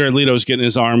Jared Leto's getting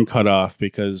his arm cut off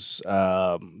because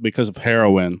of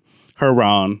heroin.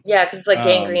 Yeah, because it's like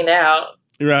gangrened out.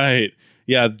 Right.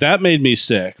 Yeah, that made me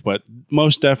sick, but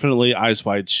most definitely Eyes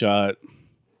Wide Shut.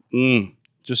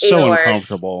 Just so Even worse.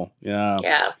 uncomfortable. Yeah.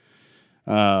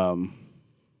 Yeah.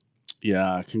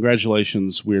 Yeah,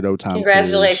 congratulations, Weirdo Tom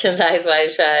Congratulations, Eyes Wide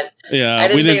Shut. Yeah, I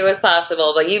didn't think it was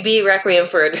possible, but you beat Requiem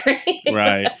for a Dream.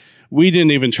 Right. We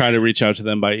didn't even try to reach out to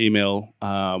them by email.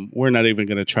 We're not even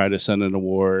going to try to send an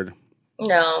award.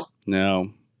 No,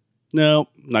 not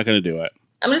going to do it.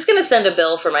 I'm just going to send a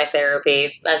bill for my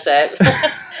therapy. That's it.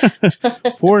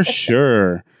 For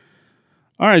sure.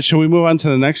 All right, shall we move on to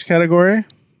the next category?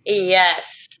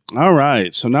 Yes. All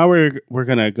right, so now we're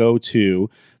going to go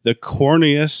to the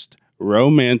corniest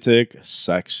romantic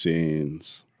sex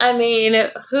scenes. I mean,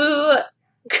 who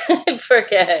could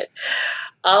forget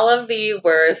all of the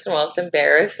worst, most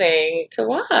embarrassing to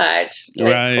watch?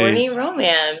 Right.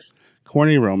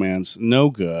 Corny romance. No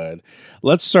good.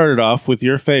 Let's start it off with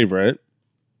your favorite,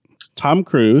 Tom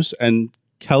Cruise and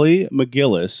Kelly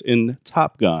McGillis in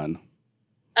Top Gun.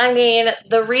 I mean,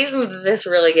 the reason that this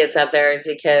really gets up there is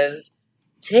because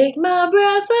Take My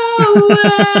Breath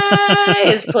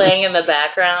Away is playing in the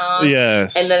background.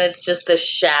 Yes. And then it's just the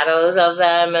shadows of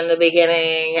them in the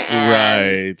beginning. And,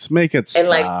 right. Make it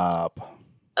stop.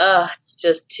 It's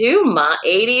just too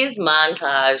 80s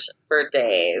montage for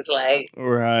days.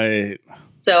 Right.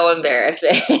 So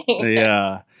embarrassing.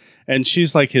 Yeah. And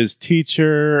she's like his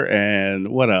teacher and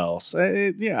what else?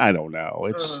 I don't know.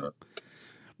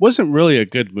 Wasn't really a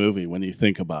good movie when you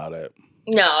think about it.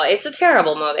 No, it's a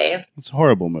terrible movie. It's a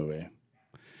horrible movie.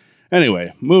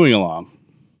 Anyway, moving along.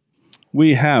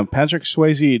 We have Patrick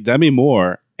Swayze, Demi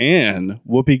Moore, and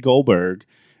Whoopi Goldberg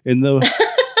in the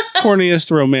corniest,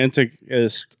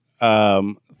 romanticest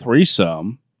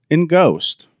threesome in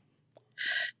Ghost.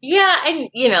 Yeah, and,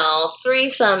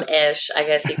 threesome-ish, I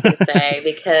guess you can say,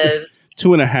 because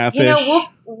 2.5-ish.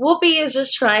 Whoopi is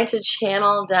just trying to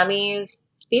channel Demi's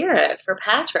spirit for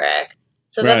Patrick.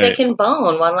 So that they can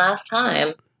bone one last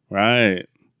time. Right.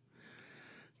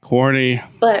 Corny.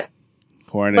 But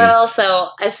also,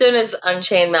 as soon as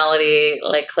Unchained Melody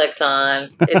clicks on,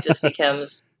 it just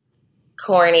becomes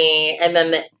corny. And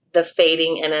then the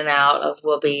fading in and out of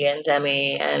Whoopi and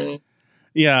Demi, and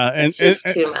it's just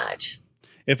too much.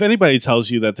 If anybody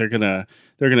tells you that they're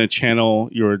gonna channel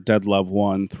your dead loved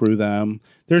one through them,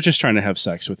 they're just trying to have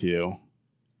sex with you.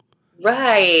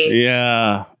 Right.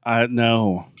 Yeah, I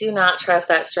know. Do not trust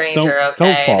that stranger, don't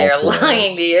okay? fall They're for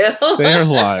lying it. to you. They're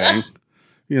lying.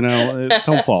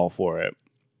 Don't fall for it.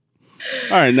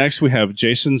 All right, next we have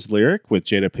Jason's Lyric with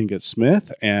Jada Pinkett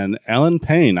Smith and Alan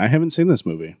Payne. I haven't seen this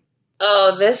movie.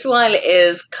 Oh, this one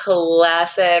is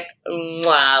classic.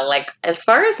 Wow. As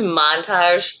far as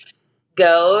montage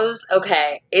goes,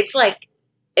 okay, it's like,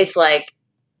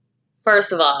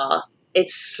 first of all,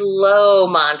 it's slow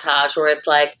montage where it's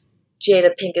like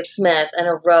Jada Pinkett Smith and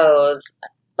a rose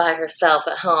by herself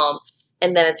at home.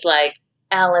 And then it's like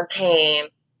Alan Payne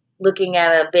looking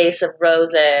at a vase of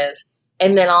roses.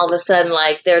 And then all of a sudden,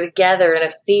 they're together in a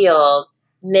field,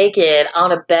 naked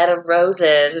on a bed of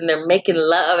roses, and they're making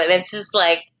love. And it's just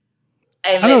I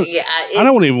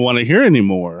don't even want to hear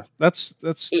anymore. That's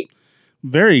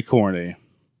very corny.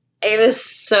 It is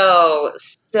so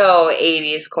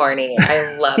 80s corny.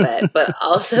 I love it, but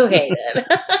also hate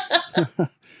it.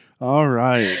 All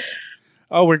right.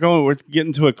 Oh, we're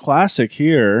getting to a classic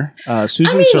here.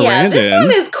 Susan Sarandon. Yeah, this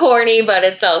one is corny, but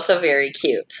it's also very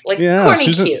cute.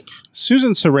 Corny cute.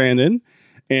 Susan Sarandon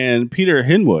and Peter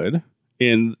Hinwood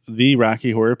in the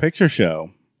Rocky Horror Picture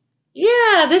Show.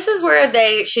 Yeah, this is where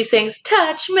she sings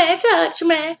 "Touch Me, Touch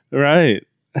Me." Right.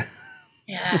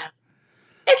 Yeah.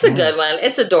 It's a good one.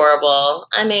 It's adorable.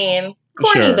 I mean,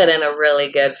 corny, sure, but in a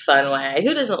really good, fun way.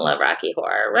 Who doesn't love Rocky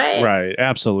Horror, right? Right,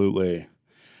 absolutely.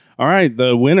 All right,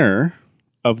 the winner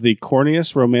of the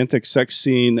corniest romantic sex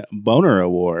scene boner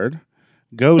award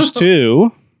goes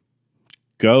to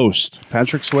Ghost.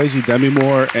 Patrick Swayze, Demi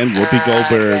Moore, and Whoopi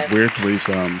Goldberg. Yes. Weird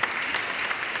threesome.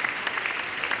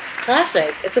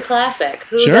 Classic. It's a classic.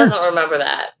 Who Sure. doesn't remember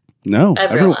that? No,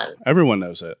 Everyone. Everyone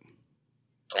knows it.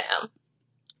 Yeah.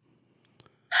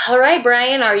 All right,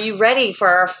 Brian, are you ready for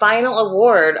our final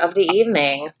award of the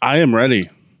evening? I am ready.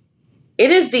 It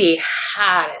is the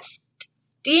hottest,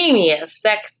 steamiest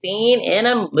sex scene in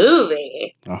a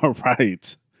movie. All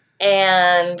right.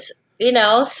 And,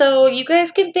 so you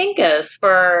guys can thank us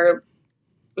for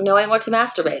knowing what to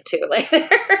masturbate to later.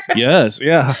 Yes,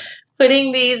 yeah.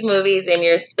 putting these movies in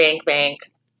your spank bank.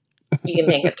 You can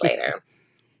thank us later.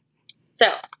 So,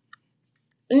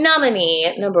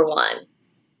 nominee number 1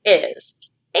 is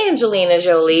Angelina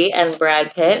Jolie and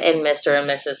Brad Pitt in Mr. and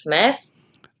Mrs. Smith.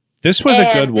 This was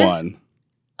a good one.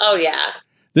 Oh, yeah.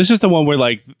 This is the one where,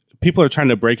 like, people are trying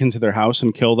to break into their house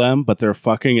and kill them, but they're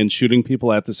fucking and shooting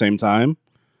people at the same time.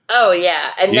 Oh,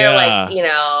 yeah. And they're like, you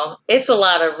know, it's a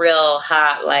lot of real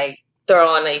hot, like,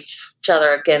 throwing each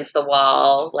other against the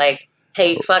wall, like,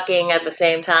 hate fucking at the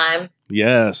same time.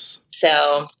 Yes.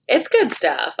 So, it's good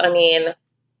stuff. I mean,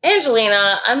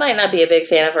 Angelina, I might not be a big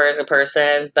fan of her as a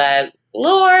person, but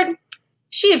Lord,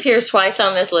 she appears twice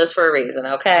on this list for a reason,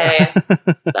 okay?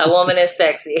 That woman is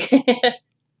sexy.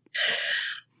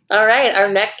 All right, our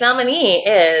next nominee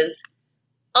is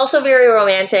also very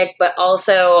romantic, but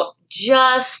also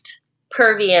just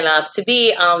pervy enough to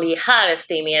be on the hottest,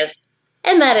 steamiest,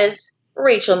 and that is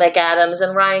Rachel McAdams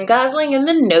and Ryan Gosling in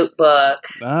The Notebook.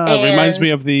 Reminds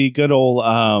me of the good old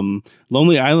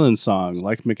Lonely Island song,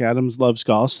 like McAdams loves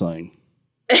Gosling.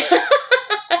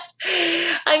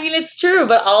 I mean, it's true,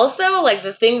 but also, like,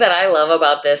 the thing that I love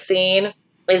about this scene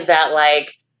is that,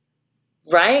 like,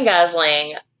 Ryan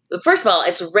Gosling, first of all,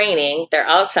 it's raining. They're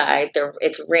outside.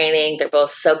 It's raining. They're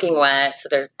both soaking wet, so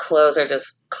their clothes are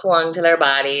just clung to their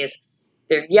bodies.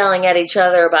 They're yelling at each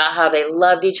other about how they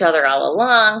loved each other all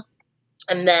along.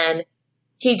 And then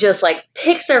he just, like,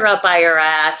 picks her up by her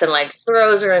ass and, like,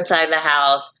 throws her inside the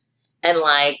house. And,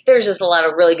 like, there's just a lot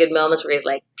of really good moments where he's,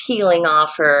 like, peeling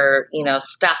off her, you know,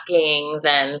 stockings.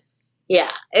 And,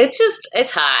 yeah,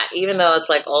 it's hot. Even though it's,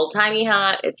 like, old-timey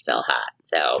hot, it's still hot.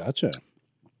 So, gotcha.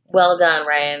 Well done,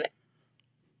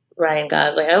 Ryan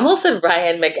Gosling. I almost said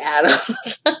Ryan McAdams.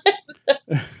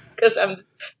 Because I'm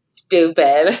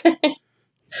stupid.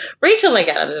 Rachel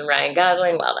McAdams and Ryan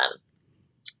Gosling, well done.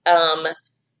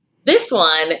 This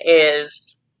one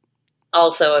is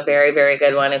also a very, very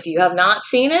good one. If you have not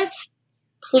seen it,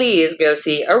 please go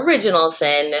see Original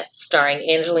Sin, starring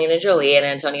Angelina Jolie and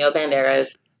Antonio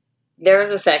Banderas.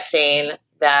 There's a sex scene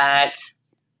that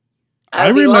I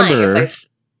remember.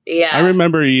 I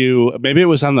remember you. Maybe it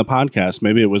was on the podcast.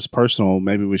 Maybe it was personal.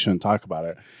 Maybe we shouldn't talk about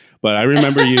it. But I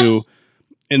remember you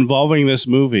involving this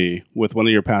movie with one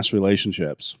of your past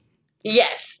relationships.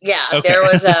 Yes. Yeah. Okay. There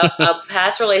was a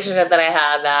past relationship that I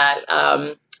had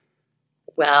that,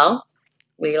 well,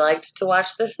 we liked to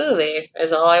watch this movie,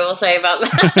 is all I will say about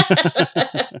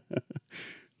that.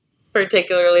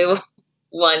 Particularly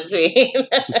one scene.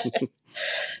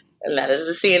 And that is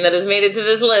the scene that has made it to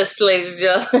this list, ladies and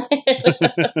gentlemen.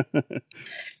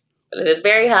 But it is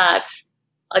very hot.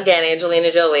 Again,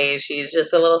 Angelina Jolie, she's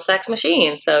just a little sex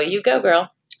machine. So you go,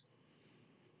 girl.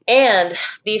 And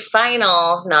the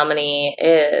final nominee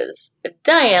is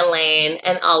Diane Lane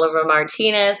and Oliver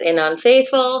Martinez in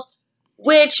Unfaithful,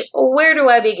 which, where do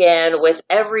I begin with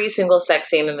every single sex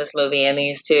scene in this movie and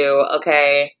these two?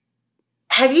 Okay.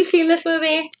 Have you seen this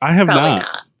movie? I have Probably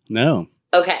not. No.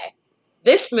 Okay.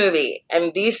 This movie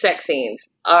and these sex scenes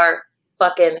are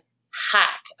fucking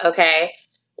hot, okay?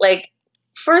 Like,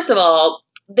 first of all,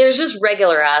 there's just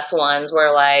regular ass ones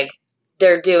where, like,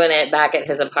 they're doing it back at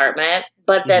his apartment.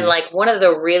 But then, like, one of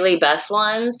the really best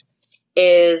ones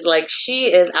is, like,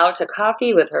 she is out to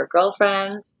coffee with her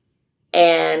girlfriends.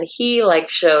 And he, like,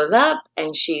 shows up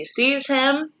and she sees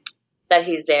him, that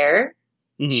he's there.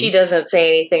 Mm-hmm. She doesn't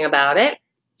say anything about it.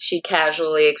 She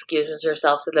casually excuses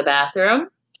herself to the bathroom.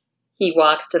 He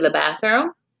walks to the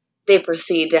bathroom. They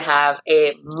proceed to have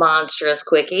a monstrous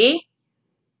quickie.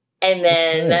 And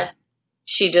then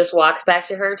she just walks back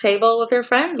to her table with her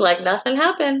friends like nothing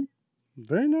happened.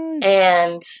 Very nice.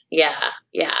 And yeah.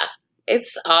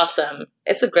 It's awesome.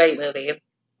 It's a great movie.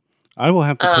 I will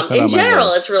have to put that in on my general,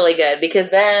 list. it's really good because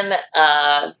then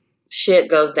shit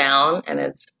goes down and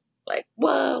it's like,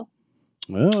 whoa.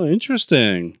 Well,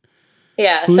 interesting.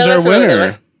 Yeah. Who's our winner?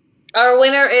 Really our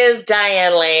winner is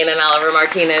Diane Lane and Oliver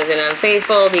Martinez in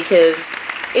Unfaithful because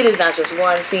it is not just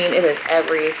one scene. It is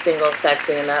every single sex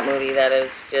scene in that movie that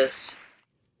is just,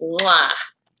 mwah.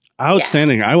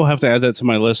 Outstanding. Yeah. I will have to add that to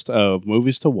my list of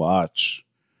movies to watch.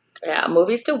 Yeah,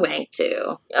 movies to wank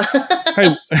to.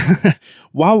 Hey,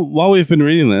 while we've been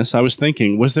reading this, I was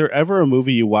thinking, was there ever a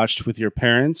movie you watched with your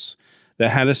parents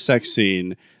that had a sex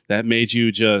scene that made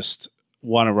you just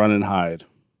want to run and hide?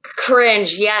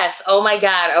 Cringe, yes. Oh my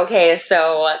God. Okay,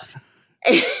 so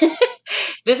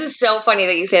this is so funny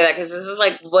that you say that because this is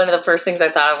like one of the first things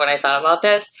I thought of when I thought about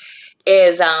this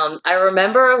is I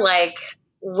remember like,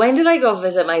 when did I go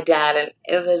visit my dad? And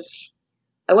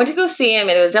I went to go see him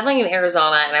and it was definitely in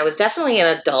Arizona and I was definitely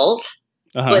an adult,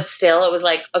 but still it was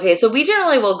like, okay, so we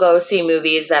generally will go see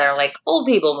movies that are like old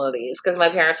people movies because my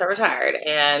parents are retired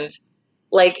and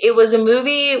Like, it was a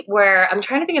movie where, I'm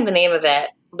trying to think of the name of it,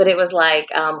 but it was like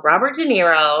Robert De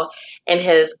Niro and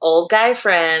his old guy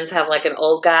friends have like an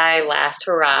old guy last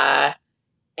hurrah.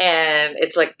 And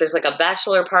it's like, there's like a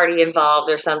bachelor party involved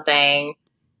or something.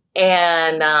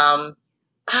 And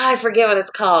I forget what it's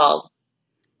called.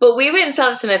 But we went and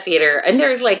saw this in a theater, and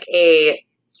there's like a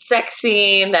sex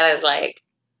scene that is like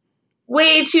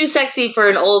way too sexy for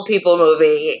an old people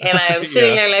movie. And I'm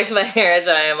sitting there next to my parents,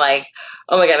 and I am like,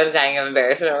 oh my God, I'm dying of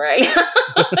embarrassment right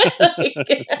now.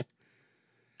 Like,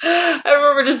 I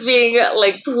remember just being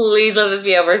like, please let this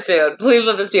be over soon. Please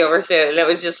let this be over soon. And it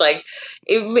was just like,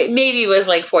 maybe it was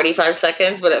like 45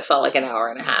 seconds, but it felt like an hour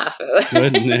and a half.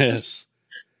 Goodness.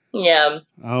 Yeah.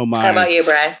 Oh, my. How about you,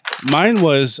 Brad? Mine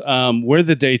was Where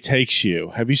the Day Takes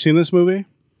You. Have you seen this movie?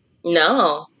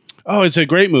 No. Oh, it's a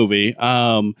great movie.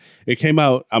 It came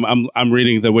out. I'm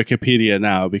reading the Wikipedia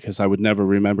now because I would never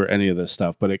remember any of this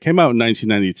stuff. But it came out in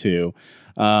 1992.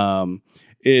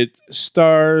 It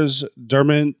stars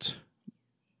Dermot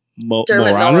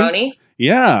Mulroney.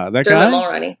 Yeah, that guy.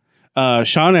 Dermot Mulroney.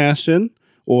 Sean Astin,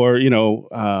 or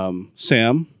Samwise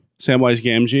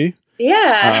Gamgee.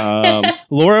 Yeah.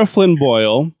 Laura Flynn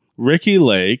Boyle, Ricky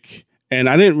Lake, and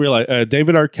I didn't realize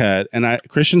David Arquette and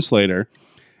Christian Slater.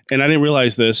 And I didn't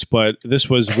realize this, but this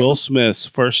was Will Smith's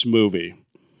first movie.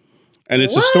 And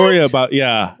it's a story about,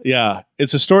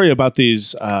 it's a story about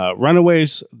these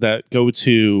runaways that go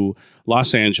to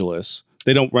Los Angeles.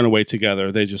 They don't run away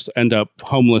together. They just end up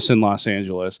homeless in Los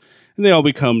Angeles. And they all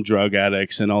become drug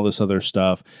addicts and all this other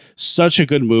stuff. Such a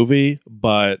good movie,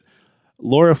 but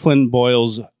Laura Flynn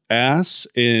Boyle's ass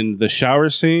in the shower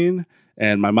scene,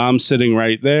 and my mom's sitting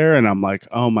right there, and I'm like,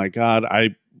 oh my God,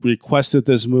 I requested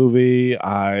this movie.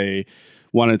 I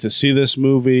wanted to see this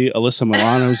movie. Alyssa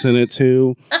Milano's in it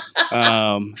too.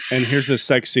 And here's this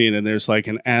sex scene, and there's like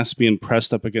an ass being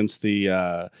pressed up against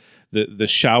the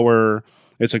shower.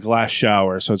 It's a glass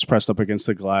shower, so it's pressed up against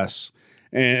the glass.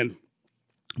 And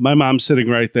my mom's sitting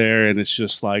right there, and it's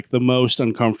just like the most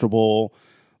uncomfortable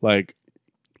like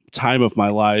time of my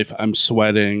life. I'm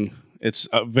sweating. It's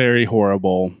very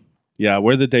horrible. Yeah,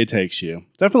 Where the Day Takes You.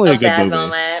 Definitely a good bad movie.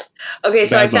 Moment. Okay,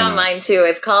 so I found mine too.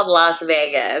 It's called Las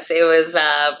Vegas. It was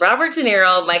Robert De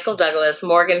Niro, Michael Douglas,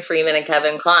 Morgan Freeman, and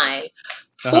Kevin Kline.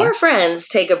 Four friends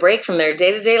take a break from their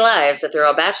day-to-day lives to throw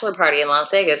a bachelor party in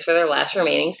Las Vegas for their last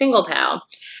remaining single pal.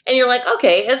 And you're like,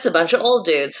 okay, it's a bunch of old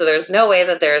dudes, so there's no way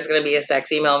that there's going to be a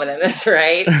sexy moment in this,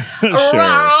 right?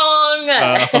 Wrong!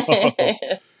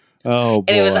 Oh, boy.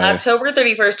 And it was October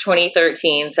 31st,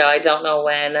 2013, so I don't know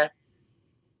when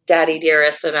Daddy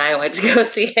Dearest and I went to go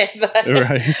see it, but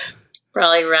right.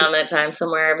 Probably around that time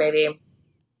somewhere, maybe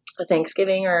a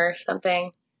Thanksgiving or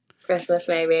something, Christmas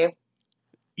maybe.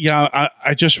 Yeah,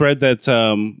 I just read that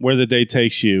Where the Day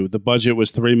Takes You, the budget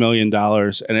was $3 million,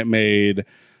 and it made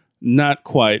not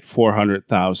quite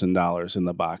 $400,000 in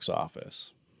the box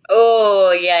office.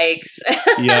 Oh, yikes.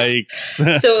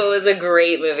 Yikes. So it was a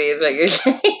great movie is what you're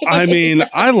saying. I mean,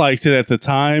 I liked it at the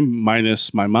time,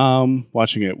 minus my mom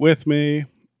watching it with me.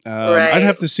 Right. I'd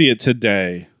have to see it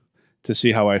today to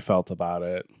see how I felt about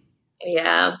it.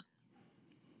 Yeah.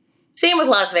 Same with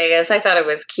Las Vegas. I thought it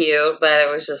was cute, but it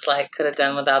was just like, could have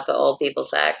done without the old people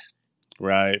sex.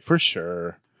 Right, for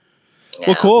sure. Yeah.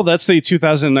 Well, cool. That's the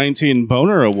 2019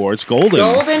 Boner Awards. Golden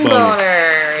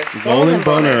Boners. Golden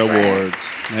Boner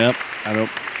Awards. Yep.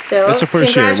 So that's the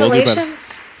first year. We'll do better.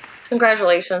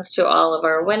 Congratulations to all of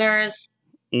our winners.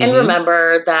 Mm-hmm. And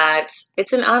remember that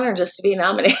it's an honor just to be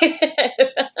nominated.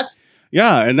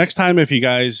 Yeah. And next time, if you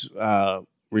guys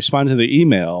respond to the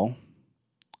email,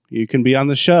 you can be on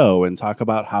the show and talk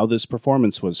about how this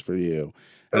performance was for you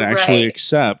and actually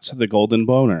accept the Golden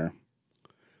Boner.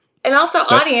 And also,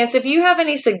 audience, if you have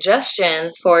any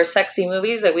suggestions for sexy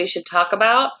movies that we should talk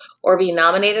about or be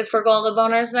nominated for Golden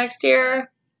Boners next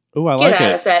year, get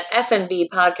at us at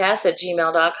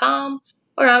fnbpodcast@gmail.com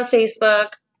or on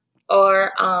Facebook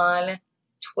or on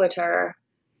Twitter.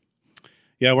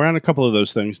 Yeah, we're on a couple of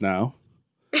those things now.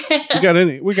 We got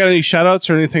any shout outs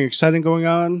or anything exciting going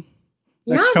on?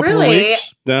 Next Not couple really. Of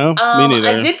weeks? No, me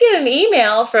neither. I did get an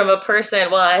email from a person.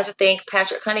 Well, I have to thank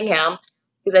Patrick Cunningham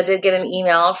because I did get an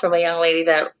email from a young lady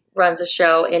that runs a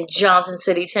show in Johnson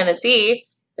City, Tennessee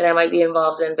that I might be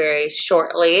involved in very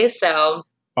shortly. So,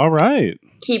 all right.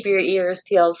 Keep your ears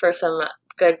peeled for some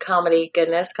good comedy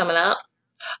goodness coming up.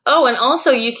 Oh, and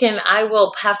also I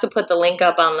will have to put the link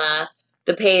up on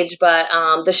the page, but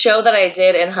the show that I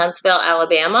did in Huntsville,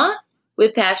 Alabama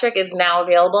with Patrick is now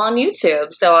available on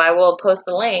YouTube. So I will post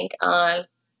the link on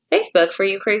Facebook for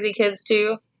you crazy kids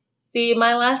to see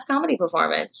my last comedy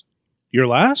performance. Your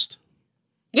last?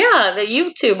 Yeah, the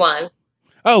YouTube one.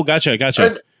 Oh, gotcha.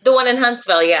 The one in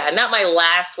Huntsville, yeah. Not my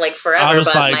last, like, forever, I was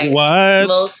but like, my what?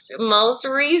 most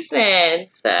recent.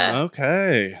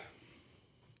 Okay.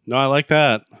 No, I like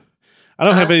that. I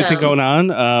don't have anything Awesome. going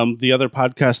on. The other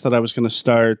podcast that I was going to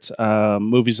start,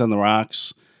 Movies on the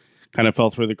Rocks, kind of fell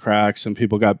through the cracks and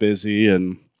people got busy,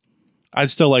 and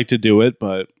I'd still like to do it,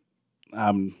 but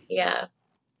Yeah.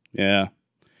 yeah,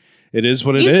 it is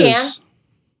what it You is. can.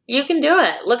 You can do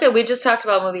it. Look we just talked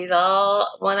about movies all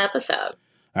one episode.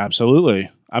 Absolutely.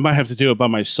 I might have to do it by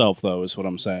myself, though, is what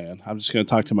I'm saying. I'm just going to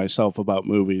talk to myself about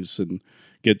movies and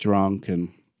get drunk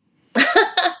and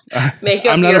Make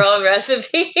up your own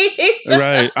recipes.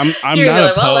 Right. I'm You're not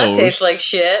like, opposed. well, that tastes like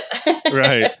shit.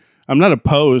 Right. I'm not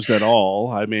opposed at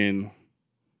all. I mean,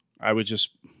 I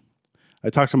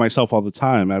talk to myself all the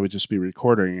time. I would just be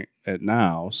recording it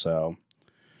now. So,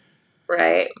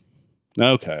 Right.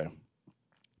 okay.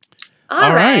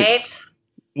 All right.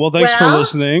 Well, thanks for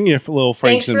listening. If little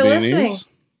Franks and Beanies. Listening.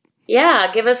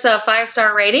 Yeah, give us a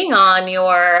 5-star rating on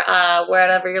your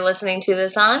wherever you're listening to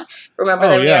this on. Remember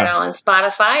that we are now on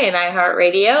Spotify and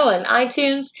iHeartRadio and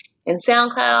iTunes and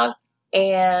SoundCloud.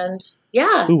 And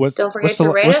yeah, don't forget to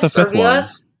rate us, review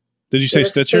us. Did you say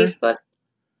Stitcher? Facebook.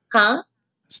 Huh?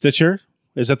 Stitcher?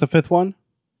 Is that the 5th one?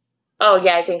 Oh,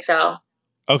 yeah, I think so.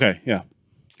 Okay, yeah.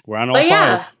 We're on all 5.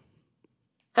 Yeah.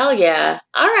 Hell yeah.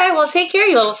 All right, well, take care,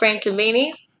 you little Franks and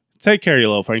Beanies. Take care, you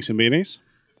little Franks and Beanies.